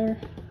foliage color.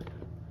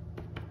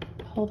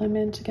 Pull them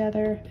in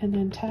together and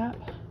then tap.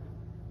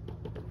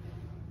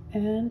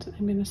 And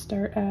I'm gonna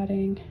start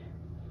adding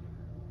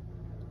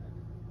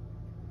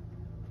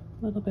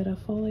a little bit of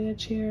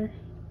foliage here.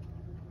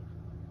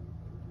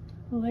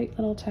 Light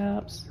little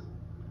taps,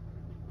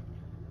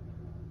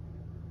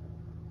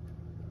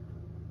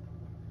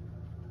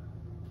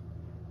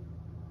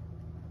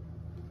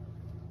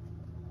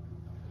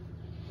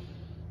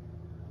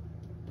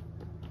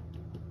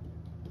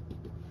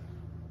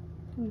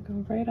 I'm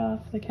gonna go right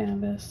off the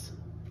canvas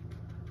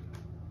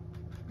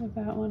with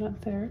that one up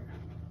there.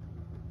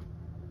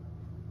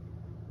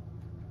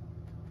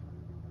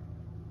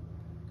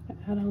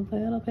 Add a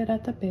little bit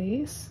at the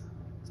base.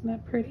 Isn't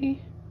that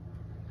pretty?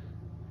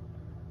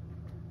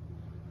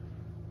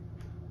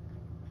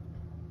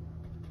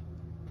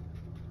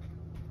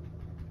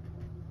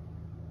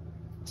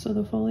 So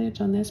the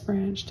foliage on this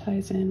branch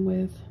ties in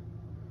with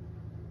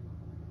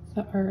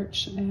the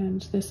arch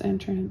and this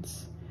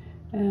entrance,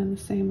 and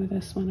the same with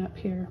this one up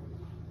here.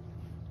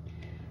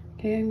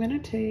 Okay, I'm gonna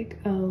take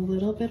a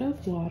little bit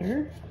of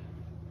water.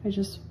 I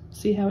just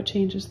see how it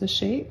changes the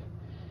shape,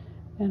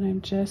 and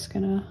I'm just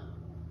gonna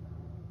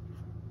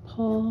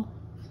pull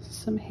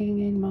some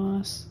hanging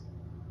moss,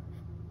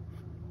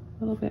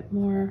 a little bit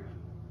more.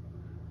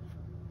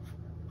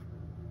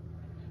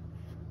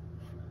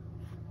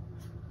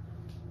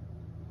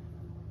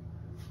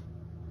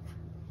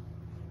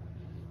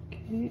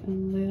 Okay, a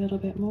little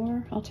bit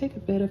more. I'll take a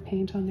bit of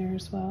paint on there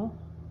as well.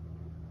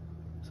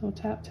 So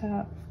tap,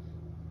 tap.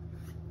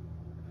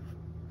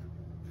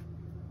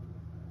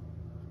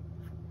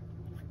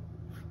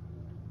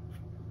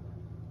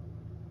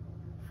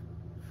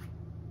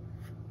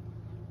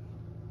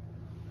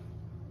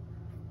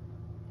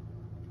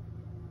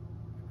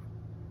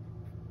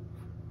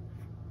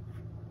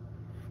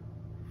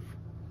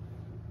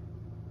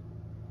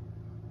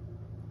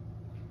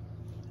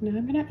 Now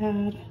I'm going to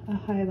add a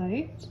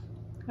highlight,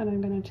 and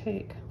I'm going to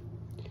take,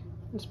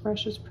 this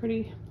brush is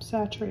pretty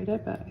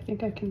saturated, but I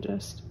think I can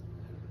just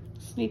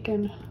sneak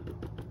in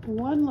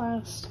one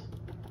last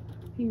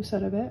use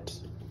out of it.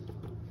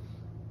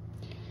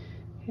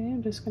 Okay,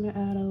 I'm just going to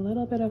add a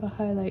little bit of a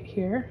highlight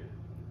here.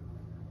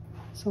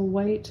 So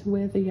white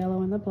with the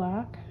yellow and the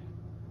black.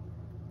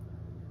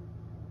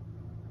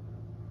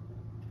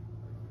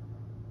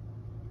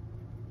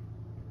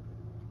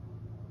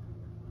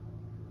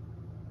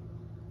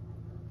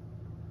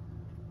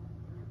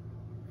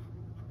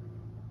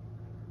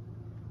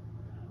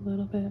 A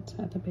little bit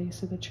at the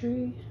base of the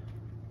tree.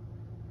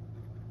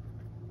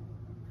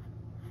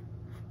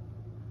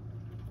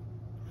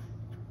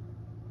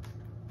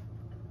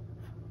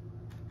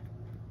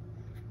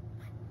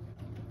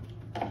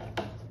 I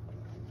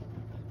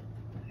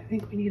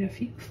think we need a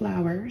few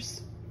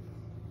flowers.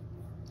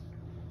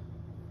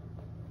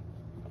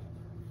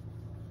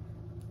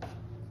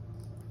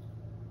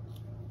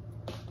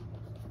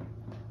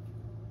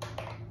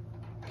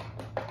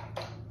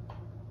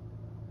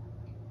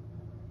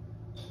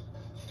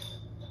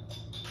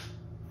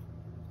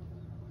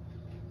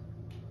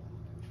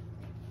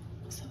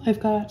 I've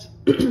got,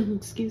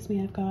 excuse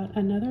me, I've got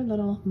another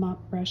little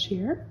mop brush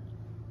here.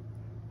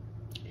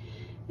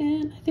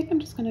 And I think I'm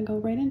just gonna go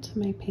right into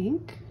my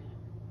pink.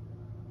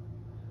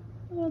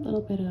 A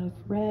little bit of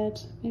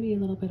red, maybe a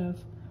little bit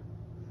of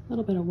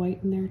white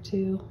in there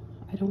too.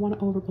 I don't want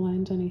to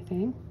overblend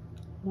anything.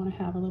 I want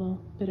to have a little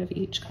bit of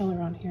each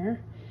color on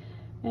here.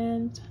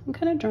 And I'm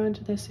kind of drawn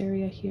to this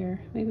area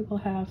here. Maybe we'll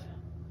have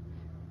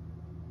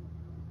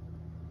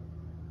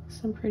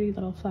some pretty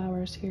little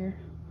flowers here.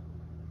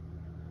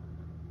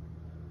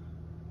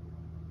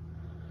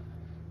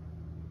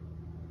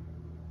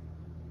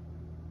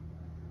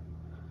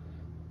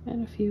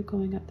 And a few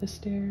going up the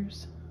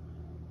stairs.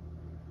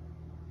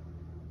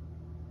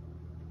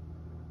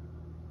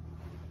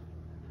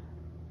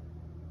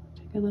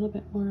 Take a little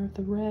bit more of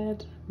the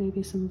red,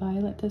 maybe some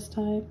violet this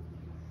time,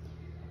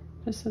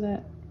 just so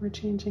that we're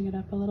changing it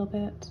up a little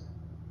bit.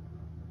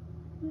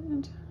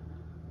 And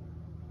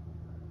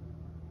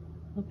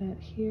a little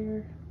bit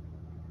here.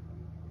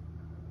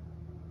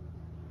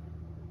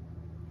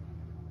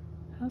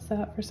 How's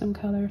that for some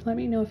color? Let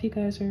me know if you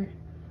guys are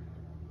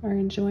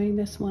enjoying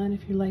this one,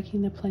 if you're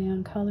liking the play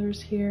on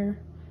colors here.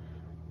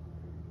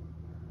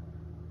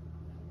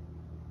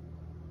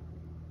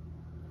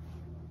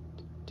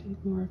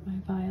 Take more of my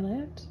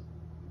violet,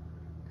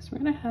 because we're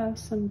going to have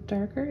some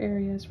darker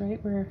areas,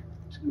 right, where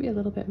there's going to be a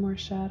little bit more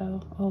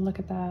shadow. Oh, look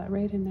at that,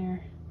 right in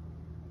there,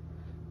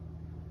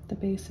 the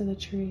base of the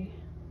tree.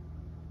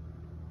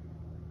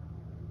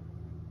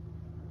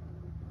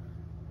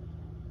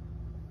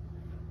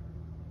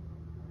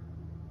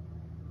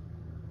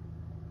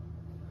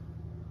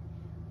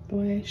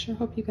 Boy, I sure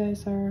hope you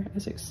guys are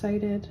as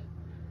excited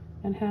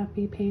and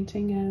happy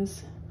painting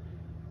as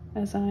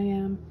I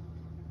am.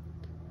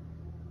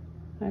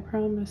 I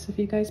promise, if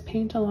you guys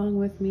paint along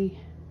with me,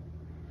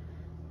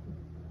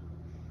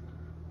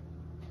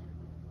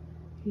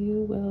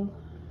 you will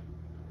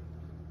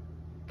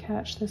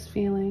catch this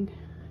feeling.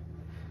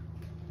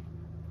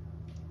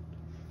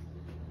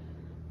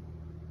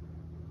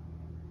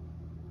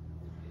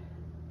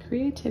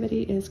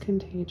 Creativity is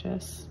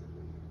contagious.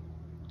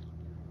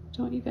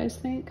 Don't you guys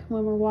think?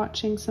 When we're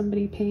watching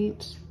somebody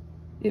paint,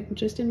 it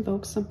just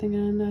invokes something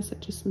in us.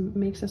 It just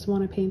makes us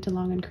want to paint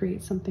along and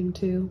create something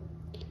too.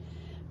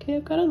 Okay,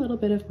 I've got a little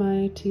bit of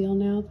my teal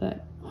now,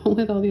 that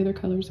with all the other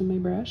colors in my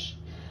brush.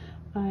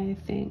 I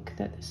think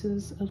that this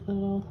is a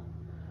little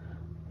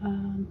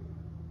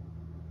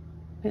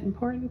bit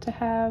important to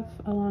have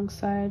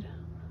alongside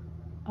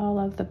all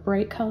of the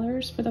bright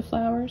colors for the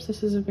flowers.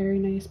 This is a very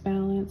nice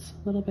balance,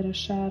 a little bit of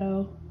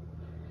shadow.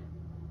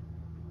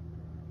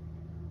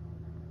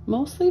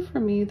 Mostly for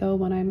me though,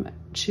 when I'm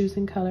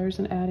choosing colors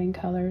and adding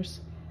colors,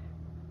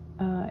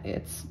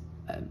 it's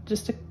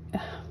just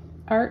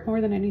art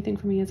more than anything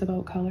for me is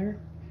about color.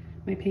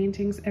 My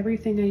paintings,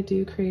 everything I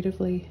do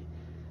creatively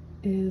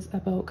is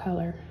about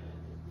color.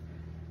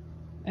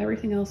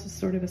 Everything else is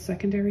sort of a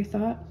secondary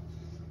thought.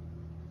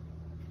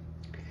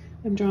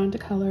 I'm drawn to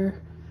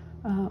color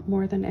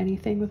more than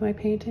anything with my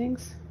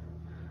paintings.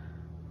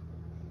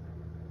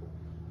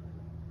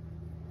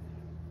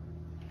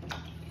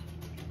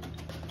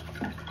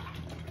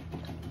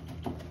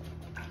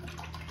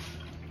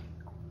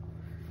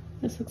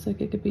 This looks like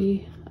it could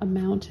be a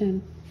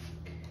mountain.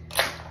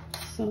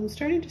 So I'm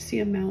starting to see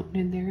a mountain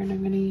in there, and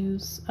I'm going to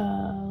use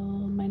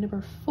my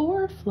number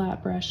 4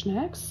 flat brush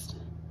next.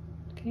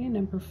 Okay,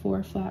 number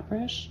 4 flat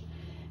brush.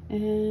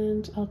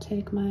 And I'll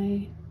take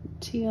my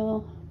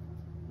teal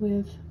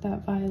with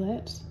that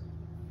violet.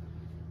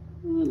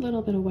 Ooh, a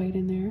little bit of white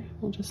in there.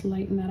 We'll just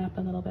lighten that up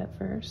a little bit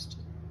first.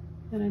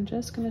 And I'm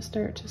just going to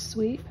start to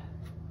sweep.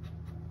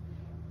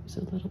 Use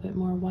a little bit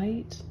more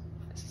white.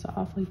 This is an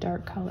awfully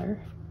dark color.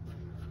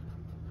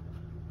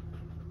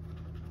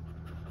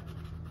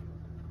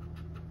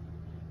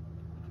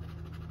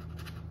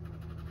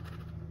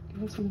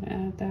 So I'm going to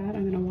add that.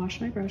 I'm going to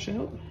wash my brush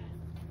out.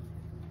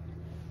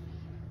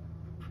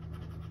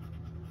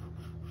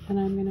 And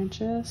I'm going to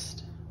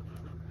just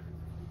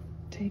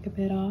take a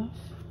bit off,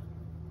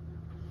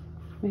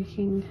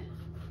 making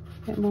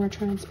it more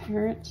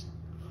transparent,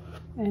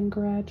 and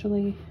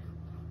gradually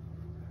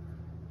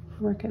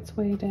work its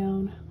way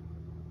down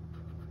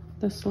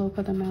the slope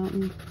of the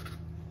mountain.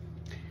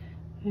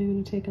 I'm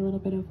going to take a little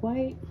bit of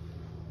white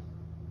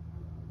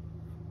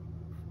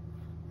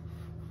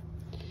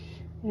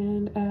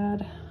and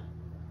add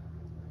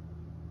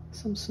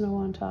some snow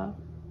on top.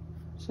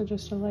 So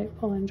just a light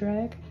pull and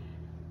drag.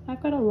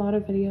 I've got a lot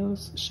of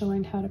videos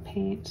showing how to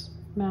paint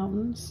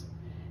mountains,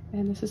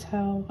 and this is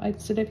how,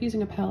 instead of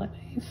using a palette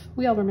knife,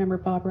 we all remember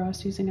Bob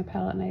Ross using a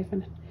palette knife,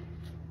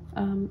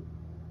 and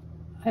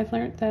I've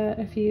learned that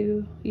if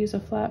you use a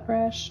flat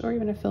brush or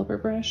even a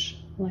filbert brush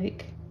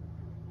like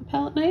a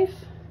palette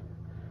knife,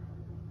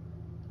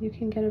 you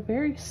can get a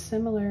very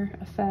similar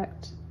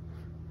effect.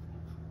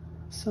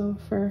 So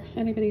for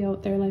anybody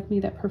out there like me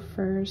that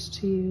prefers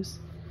to use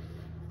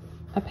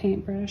a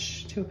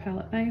paintbrush to a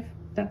palette knife,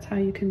 that's how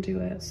you can do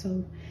it.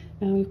 So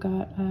now we've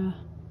got a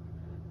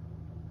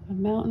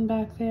mountain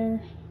back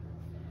there,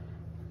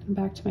 and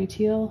back to my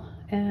teal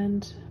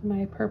and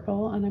my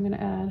purple, and I'm going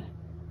to add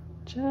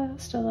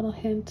just a little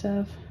hint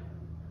of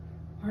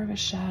more of a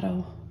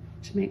shadow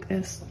to make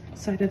this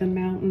side of the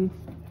mountain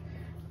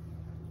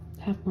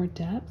have more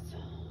depth.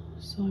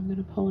 So I'm going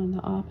to pull in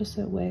the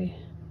opposite way.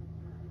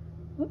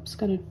 Whoops,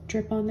 got a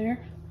drip on there.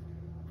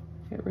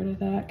 Get rid of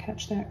that,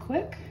 catch that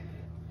quick.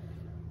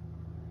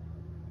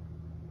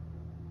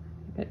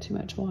 A bit too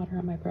much water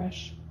on my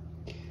brush.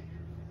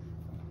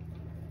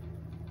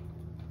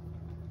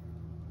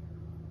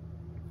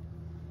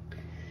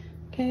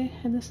 Okay,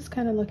 and this is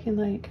kind of looking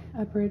like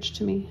a bridge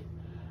to me.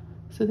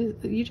 So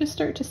you just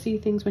start to see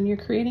things when you're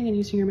creating and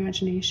using your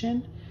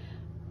imagination,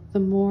 the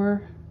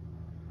more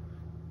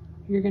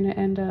you're going to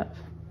end up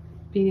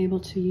being able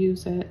to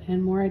use it,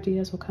 and more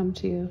ideas will come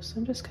to you. So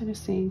I'm just kind of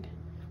seeing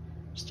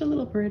just a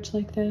little bridge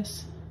like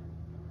this.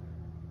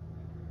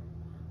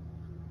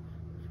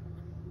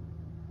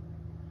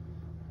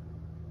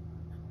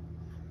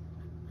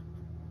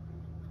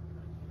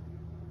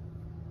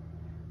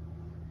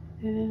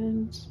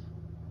 And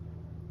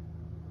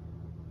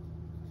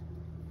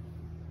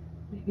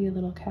maybe a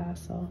little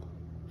castle.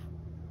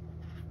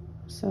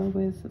 So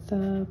with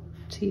the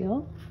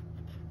teal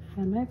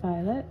and my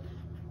violet,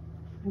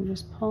 I'm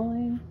just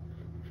pulling.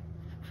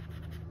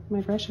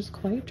 My brush is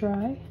quite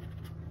dry.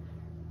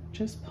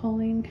 Just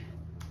pulling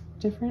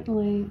different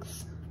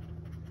lengths.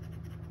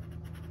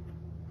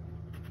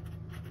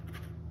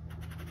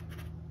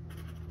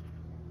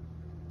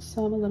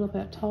 Some a little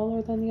bit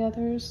taller than the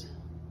others.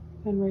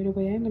 And right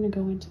away I'm going to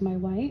go into my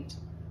white.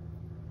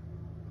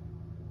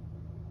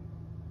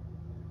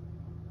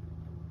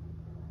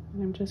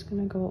 And I'm just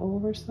going to go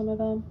over some of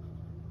them.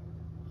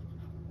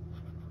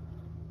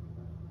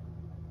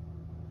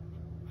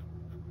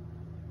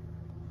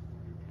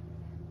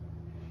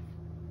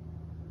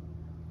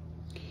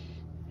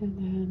 And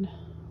then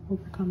we'll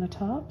work on the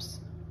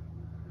tops.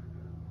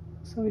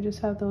 So we just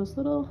have those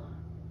little,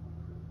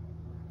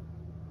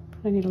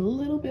 I need a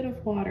little bit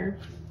of water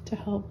to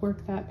help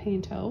work that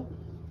paint out.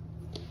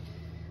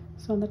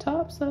 So on the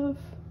tops of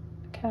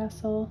the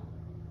castle,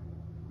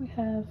 we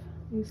have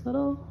these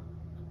little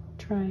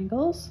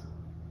triangles.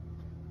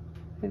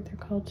 I think they're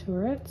called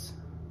turrets.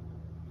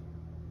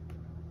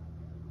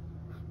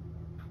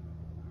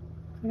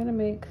 I'm going to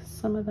make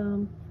some of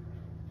them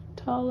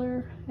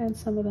taller and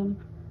some of them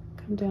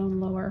come down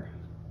lower.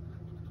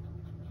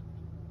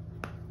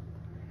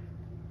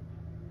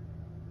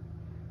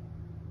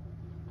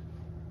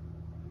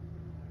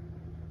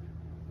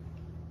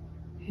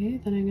 Okay,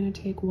 then I'm going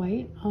to take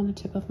white on the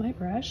tip of my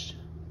brush,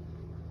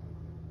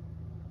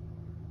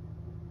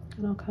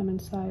 and I'll come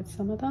inside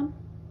some of them,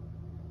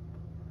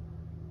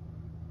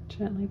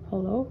 gently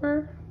pull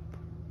over,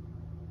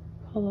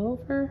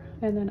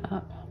 and then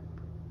up.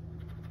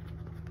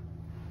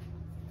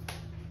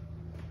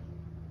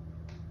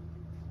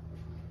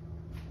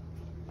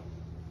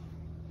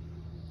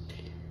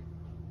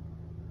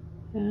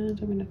 And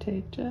I'm going to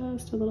take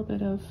just a little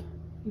bit of,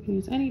 you can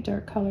use any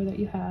dark color that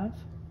you have.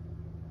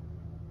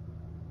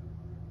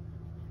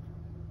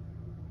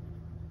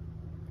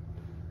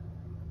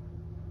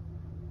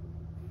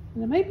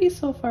 And it might be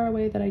so far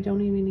away that I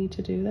don't even need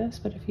to do this,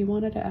 but if you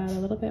wanted to add a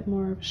little bit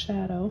more of a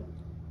shadow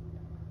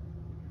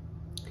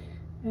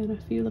and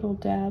a few little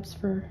dabs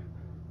for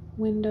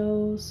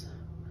windows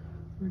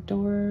or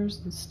doors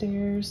and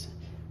stairs.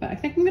 But I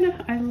think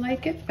I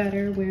like it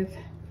better with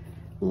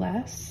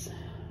less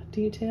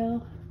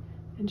detail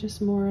and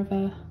just more of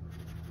a,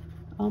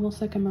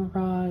 almost like a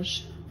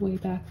mirage way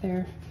back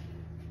there.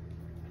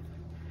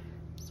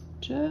 So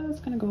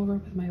just gonna go over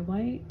with my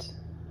white.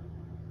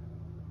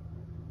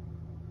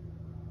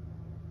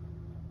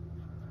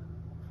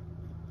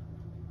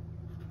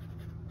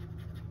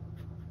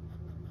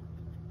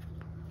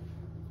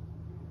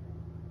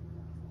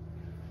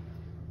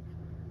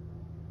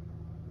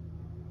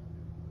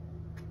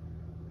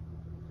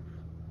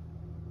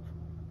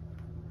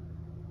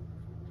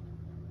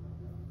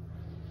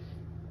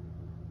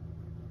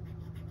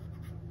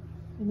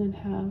 And then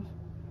have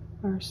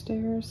our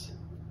stairs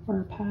or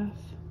a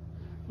path.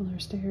 Well, our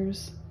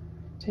stairs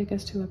take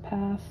us to a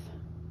path.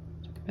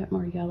 Took a bit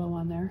more yellow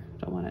on there.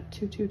 Don't want it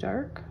too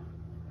dark.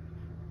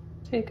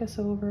 Take us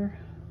over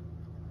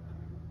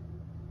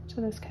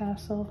to this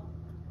castle.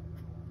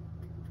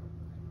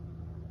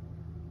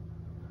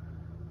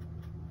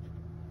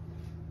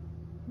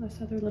 This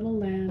other little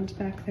land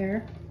back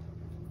there.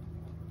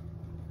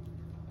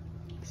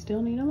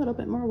 Still need a little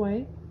bit more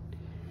white.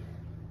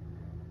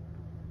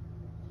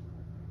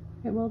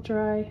 It will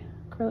dry,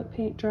 acrylic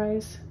paint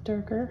dries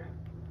darker.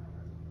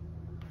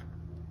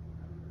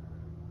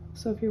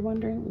 So if you're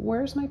wondering,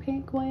 where's my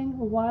paint going?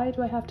 Why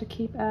do I have to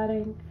keep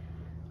adding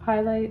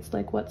highlights?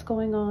 Like, what's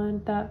going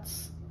on?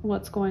 That's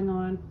what's going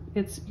on.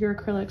 It's your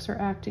acrylics are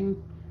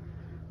acting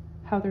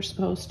how they're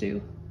supposed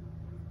to.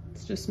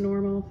 It's just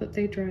normal that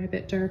they dry a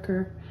bit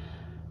darker.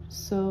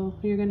 So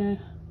you're gonna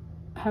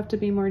have to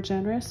be more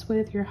generous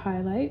with your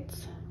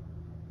highlights,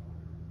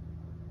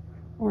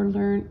 or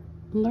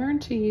learn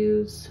to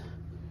use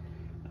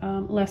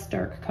less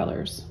dark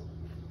colors.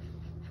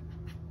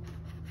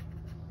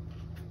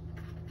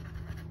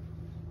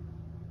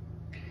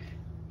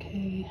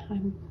 Okay,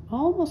 I'm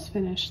almost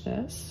finished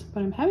this,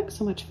 but I'm having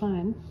so much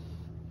fun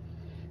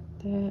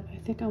that I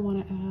think I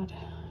want to add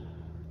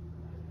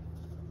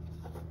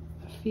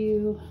a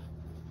few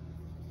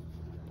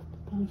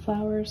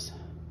flowers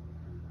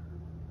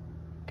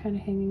kind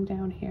of hanging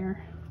down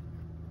here.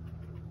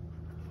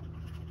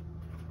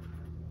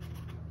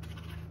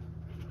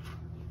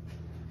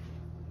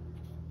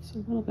 So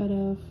a little bit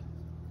of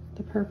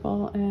the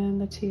purple and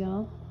the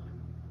teal.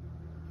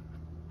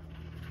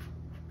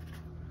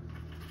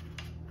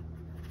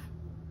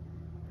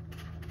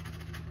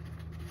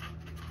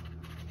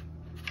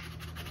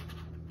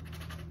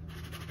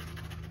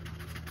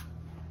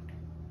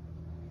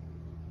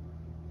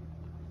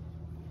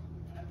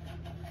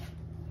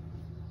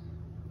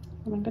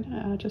 And I'm going to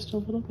add just a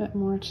little bit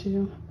more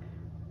to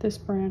this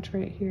branch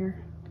right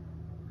here.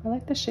 I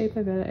like the shape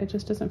of it, it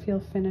just doesn't feel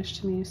finished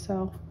to me,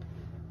 so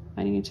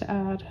I need to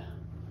add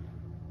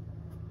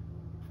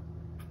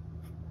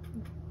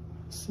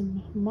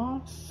some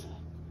moss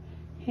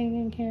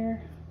hanging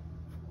here.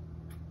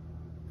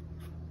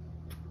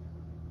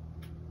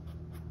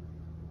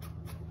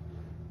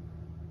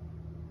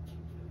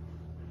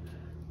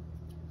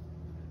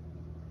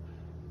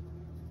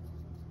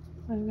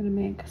 I'm going to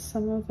make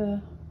some of the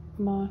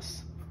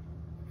moss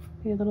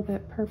be a little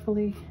bit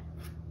purpley.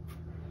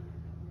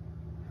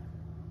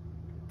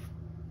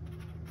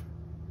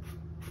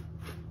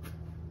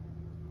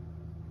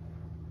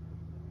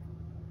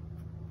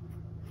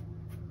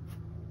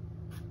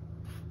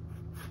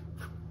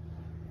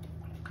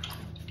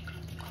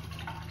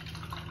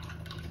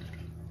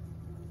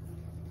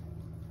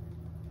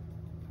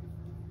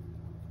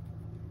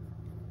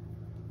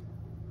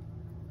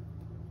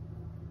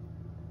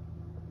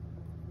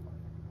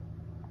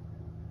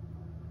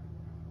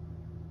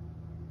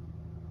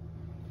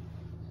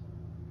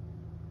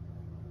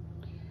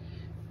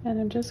 And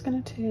I'm just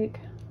going to take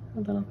a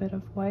little bit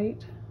of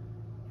white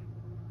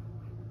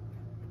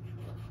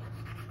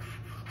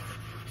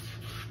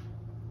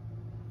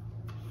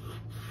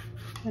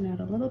and add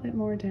a little bit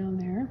more down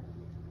there.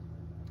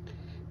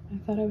 I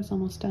thought I was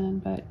almost done,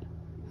 but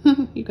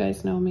you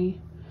guys know me.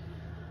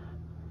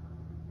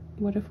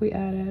 What if we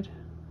added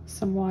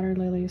some water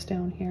lilies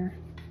down here?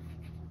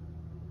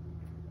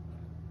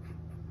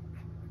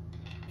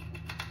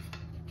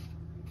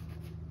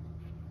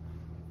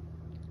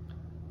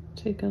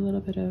 Take a little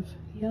bit of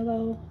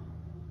yellow.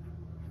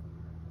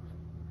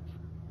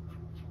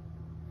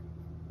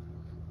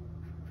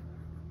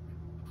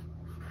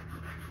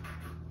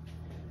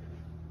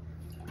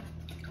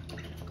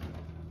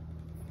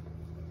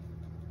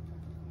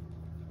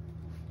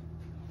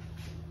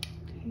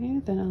 Okay,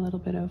 then a little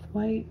bit of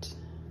white,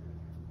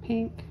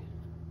 pink.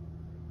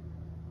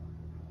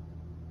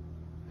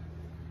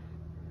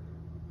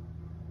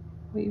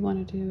 What you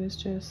want to do is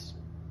just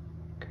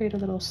create a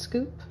little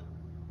scoop.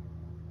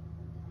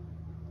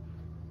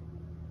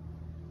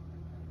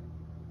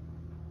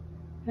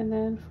 And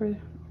then for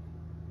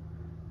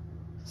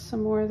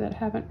some more that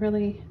haven't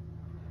really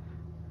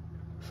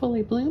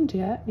fully bloomed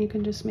yet, you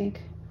can just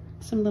make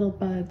some little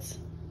buds.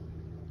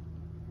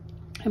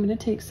 I'm going to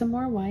take some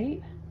more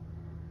white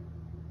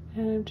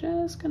and I'm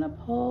just going to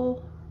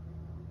pull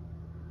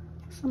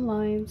some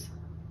lines,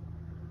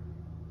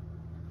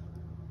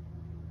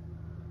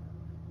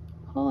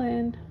 pull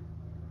in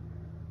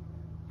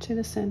to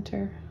the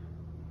center.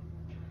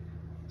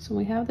 So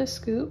when we have this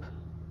scoop,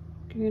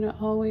 you're going to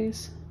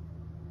always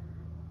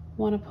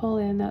want to pull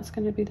in. That's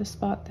going to be the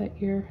spot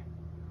that you're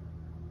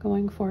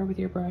going for with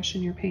your brush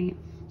and your paint,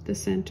 the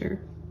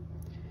center,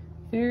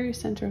 very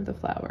center of the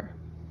flower.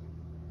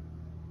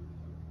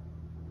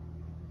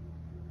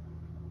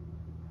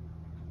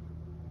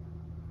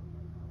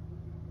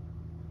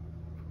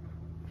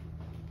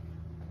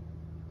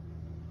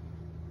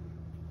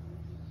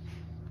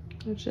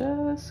 I'll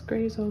just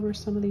graze over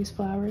some of these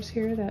flowers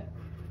here that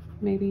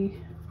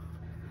maybe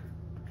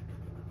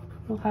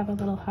will have a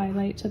little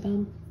highlight to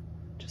them.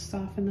 Just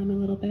soften them a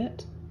little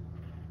bit.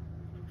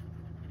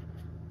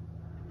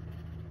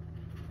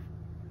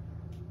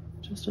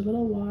 Just a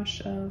little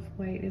wash of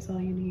white is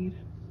all you need.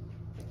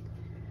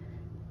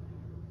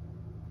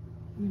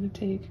 I'm going to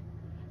take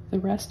the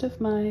rest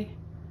of my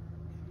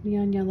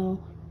neon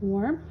yellow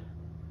warm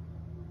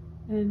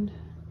and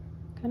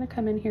kind of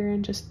come in here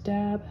and just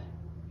dab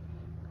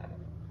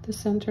the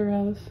center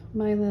of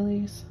my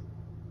lilies.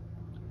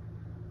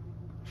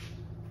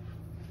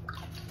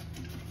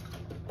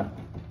 A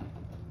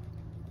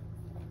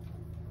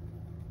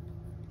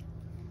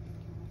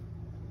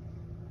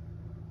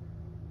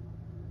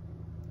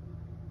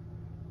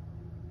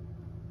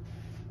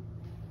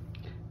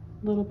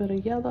little bit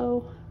of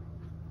yellow.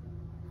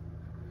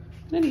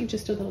 I need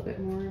just a little bit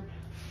more.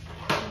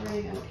 I'm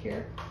running out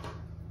here.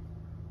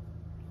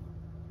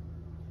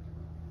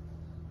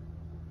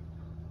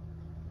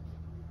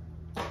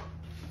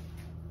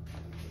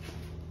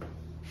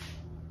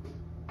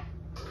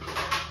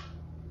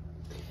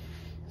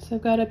 So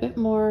I've got a bit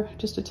more,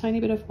 just a tiny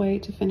bit of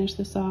white to finish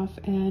this off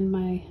and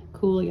my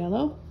cool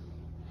yellow.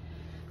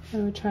 I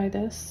would try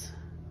this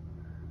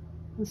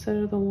instead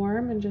of the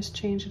warm and just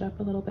change it up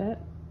a little bit.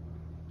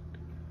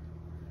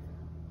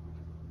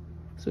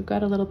 So we've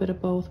got a little bit of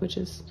both, which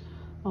is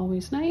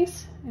always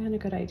nice and a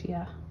good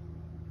idea.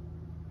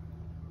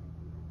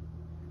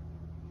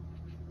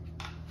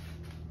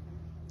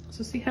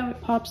 So see how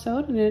it pops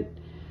out and it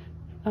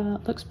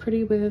looks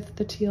pretty with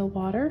the teal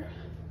water.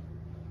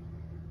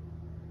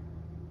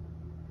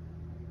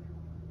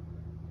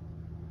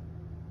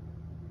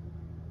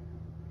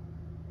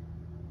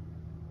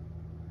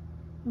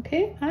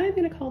 Okay, I'm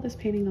gonna call this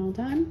painting all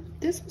done.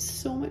 This was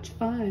so much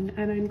fun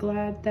and I'm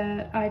glad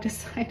that I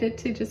decided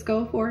to just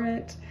go for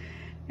it.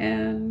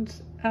 And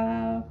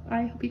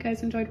I hope you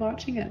guys enjoyed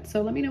watching it.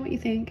 So let me know what you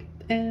think.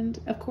 And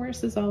of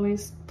course, as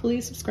always,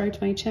 please subscribe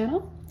to my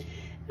channel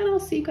and I'll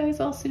see you guys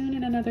all soon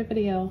in another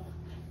video.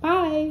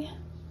 Bye.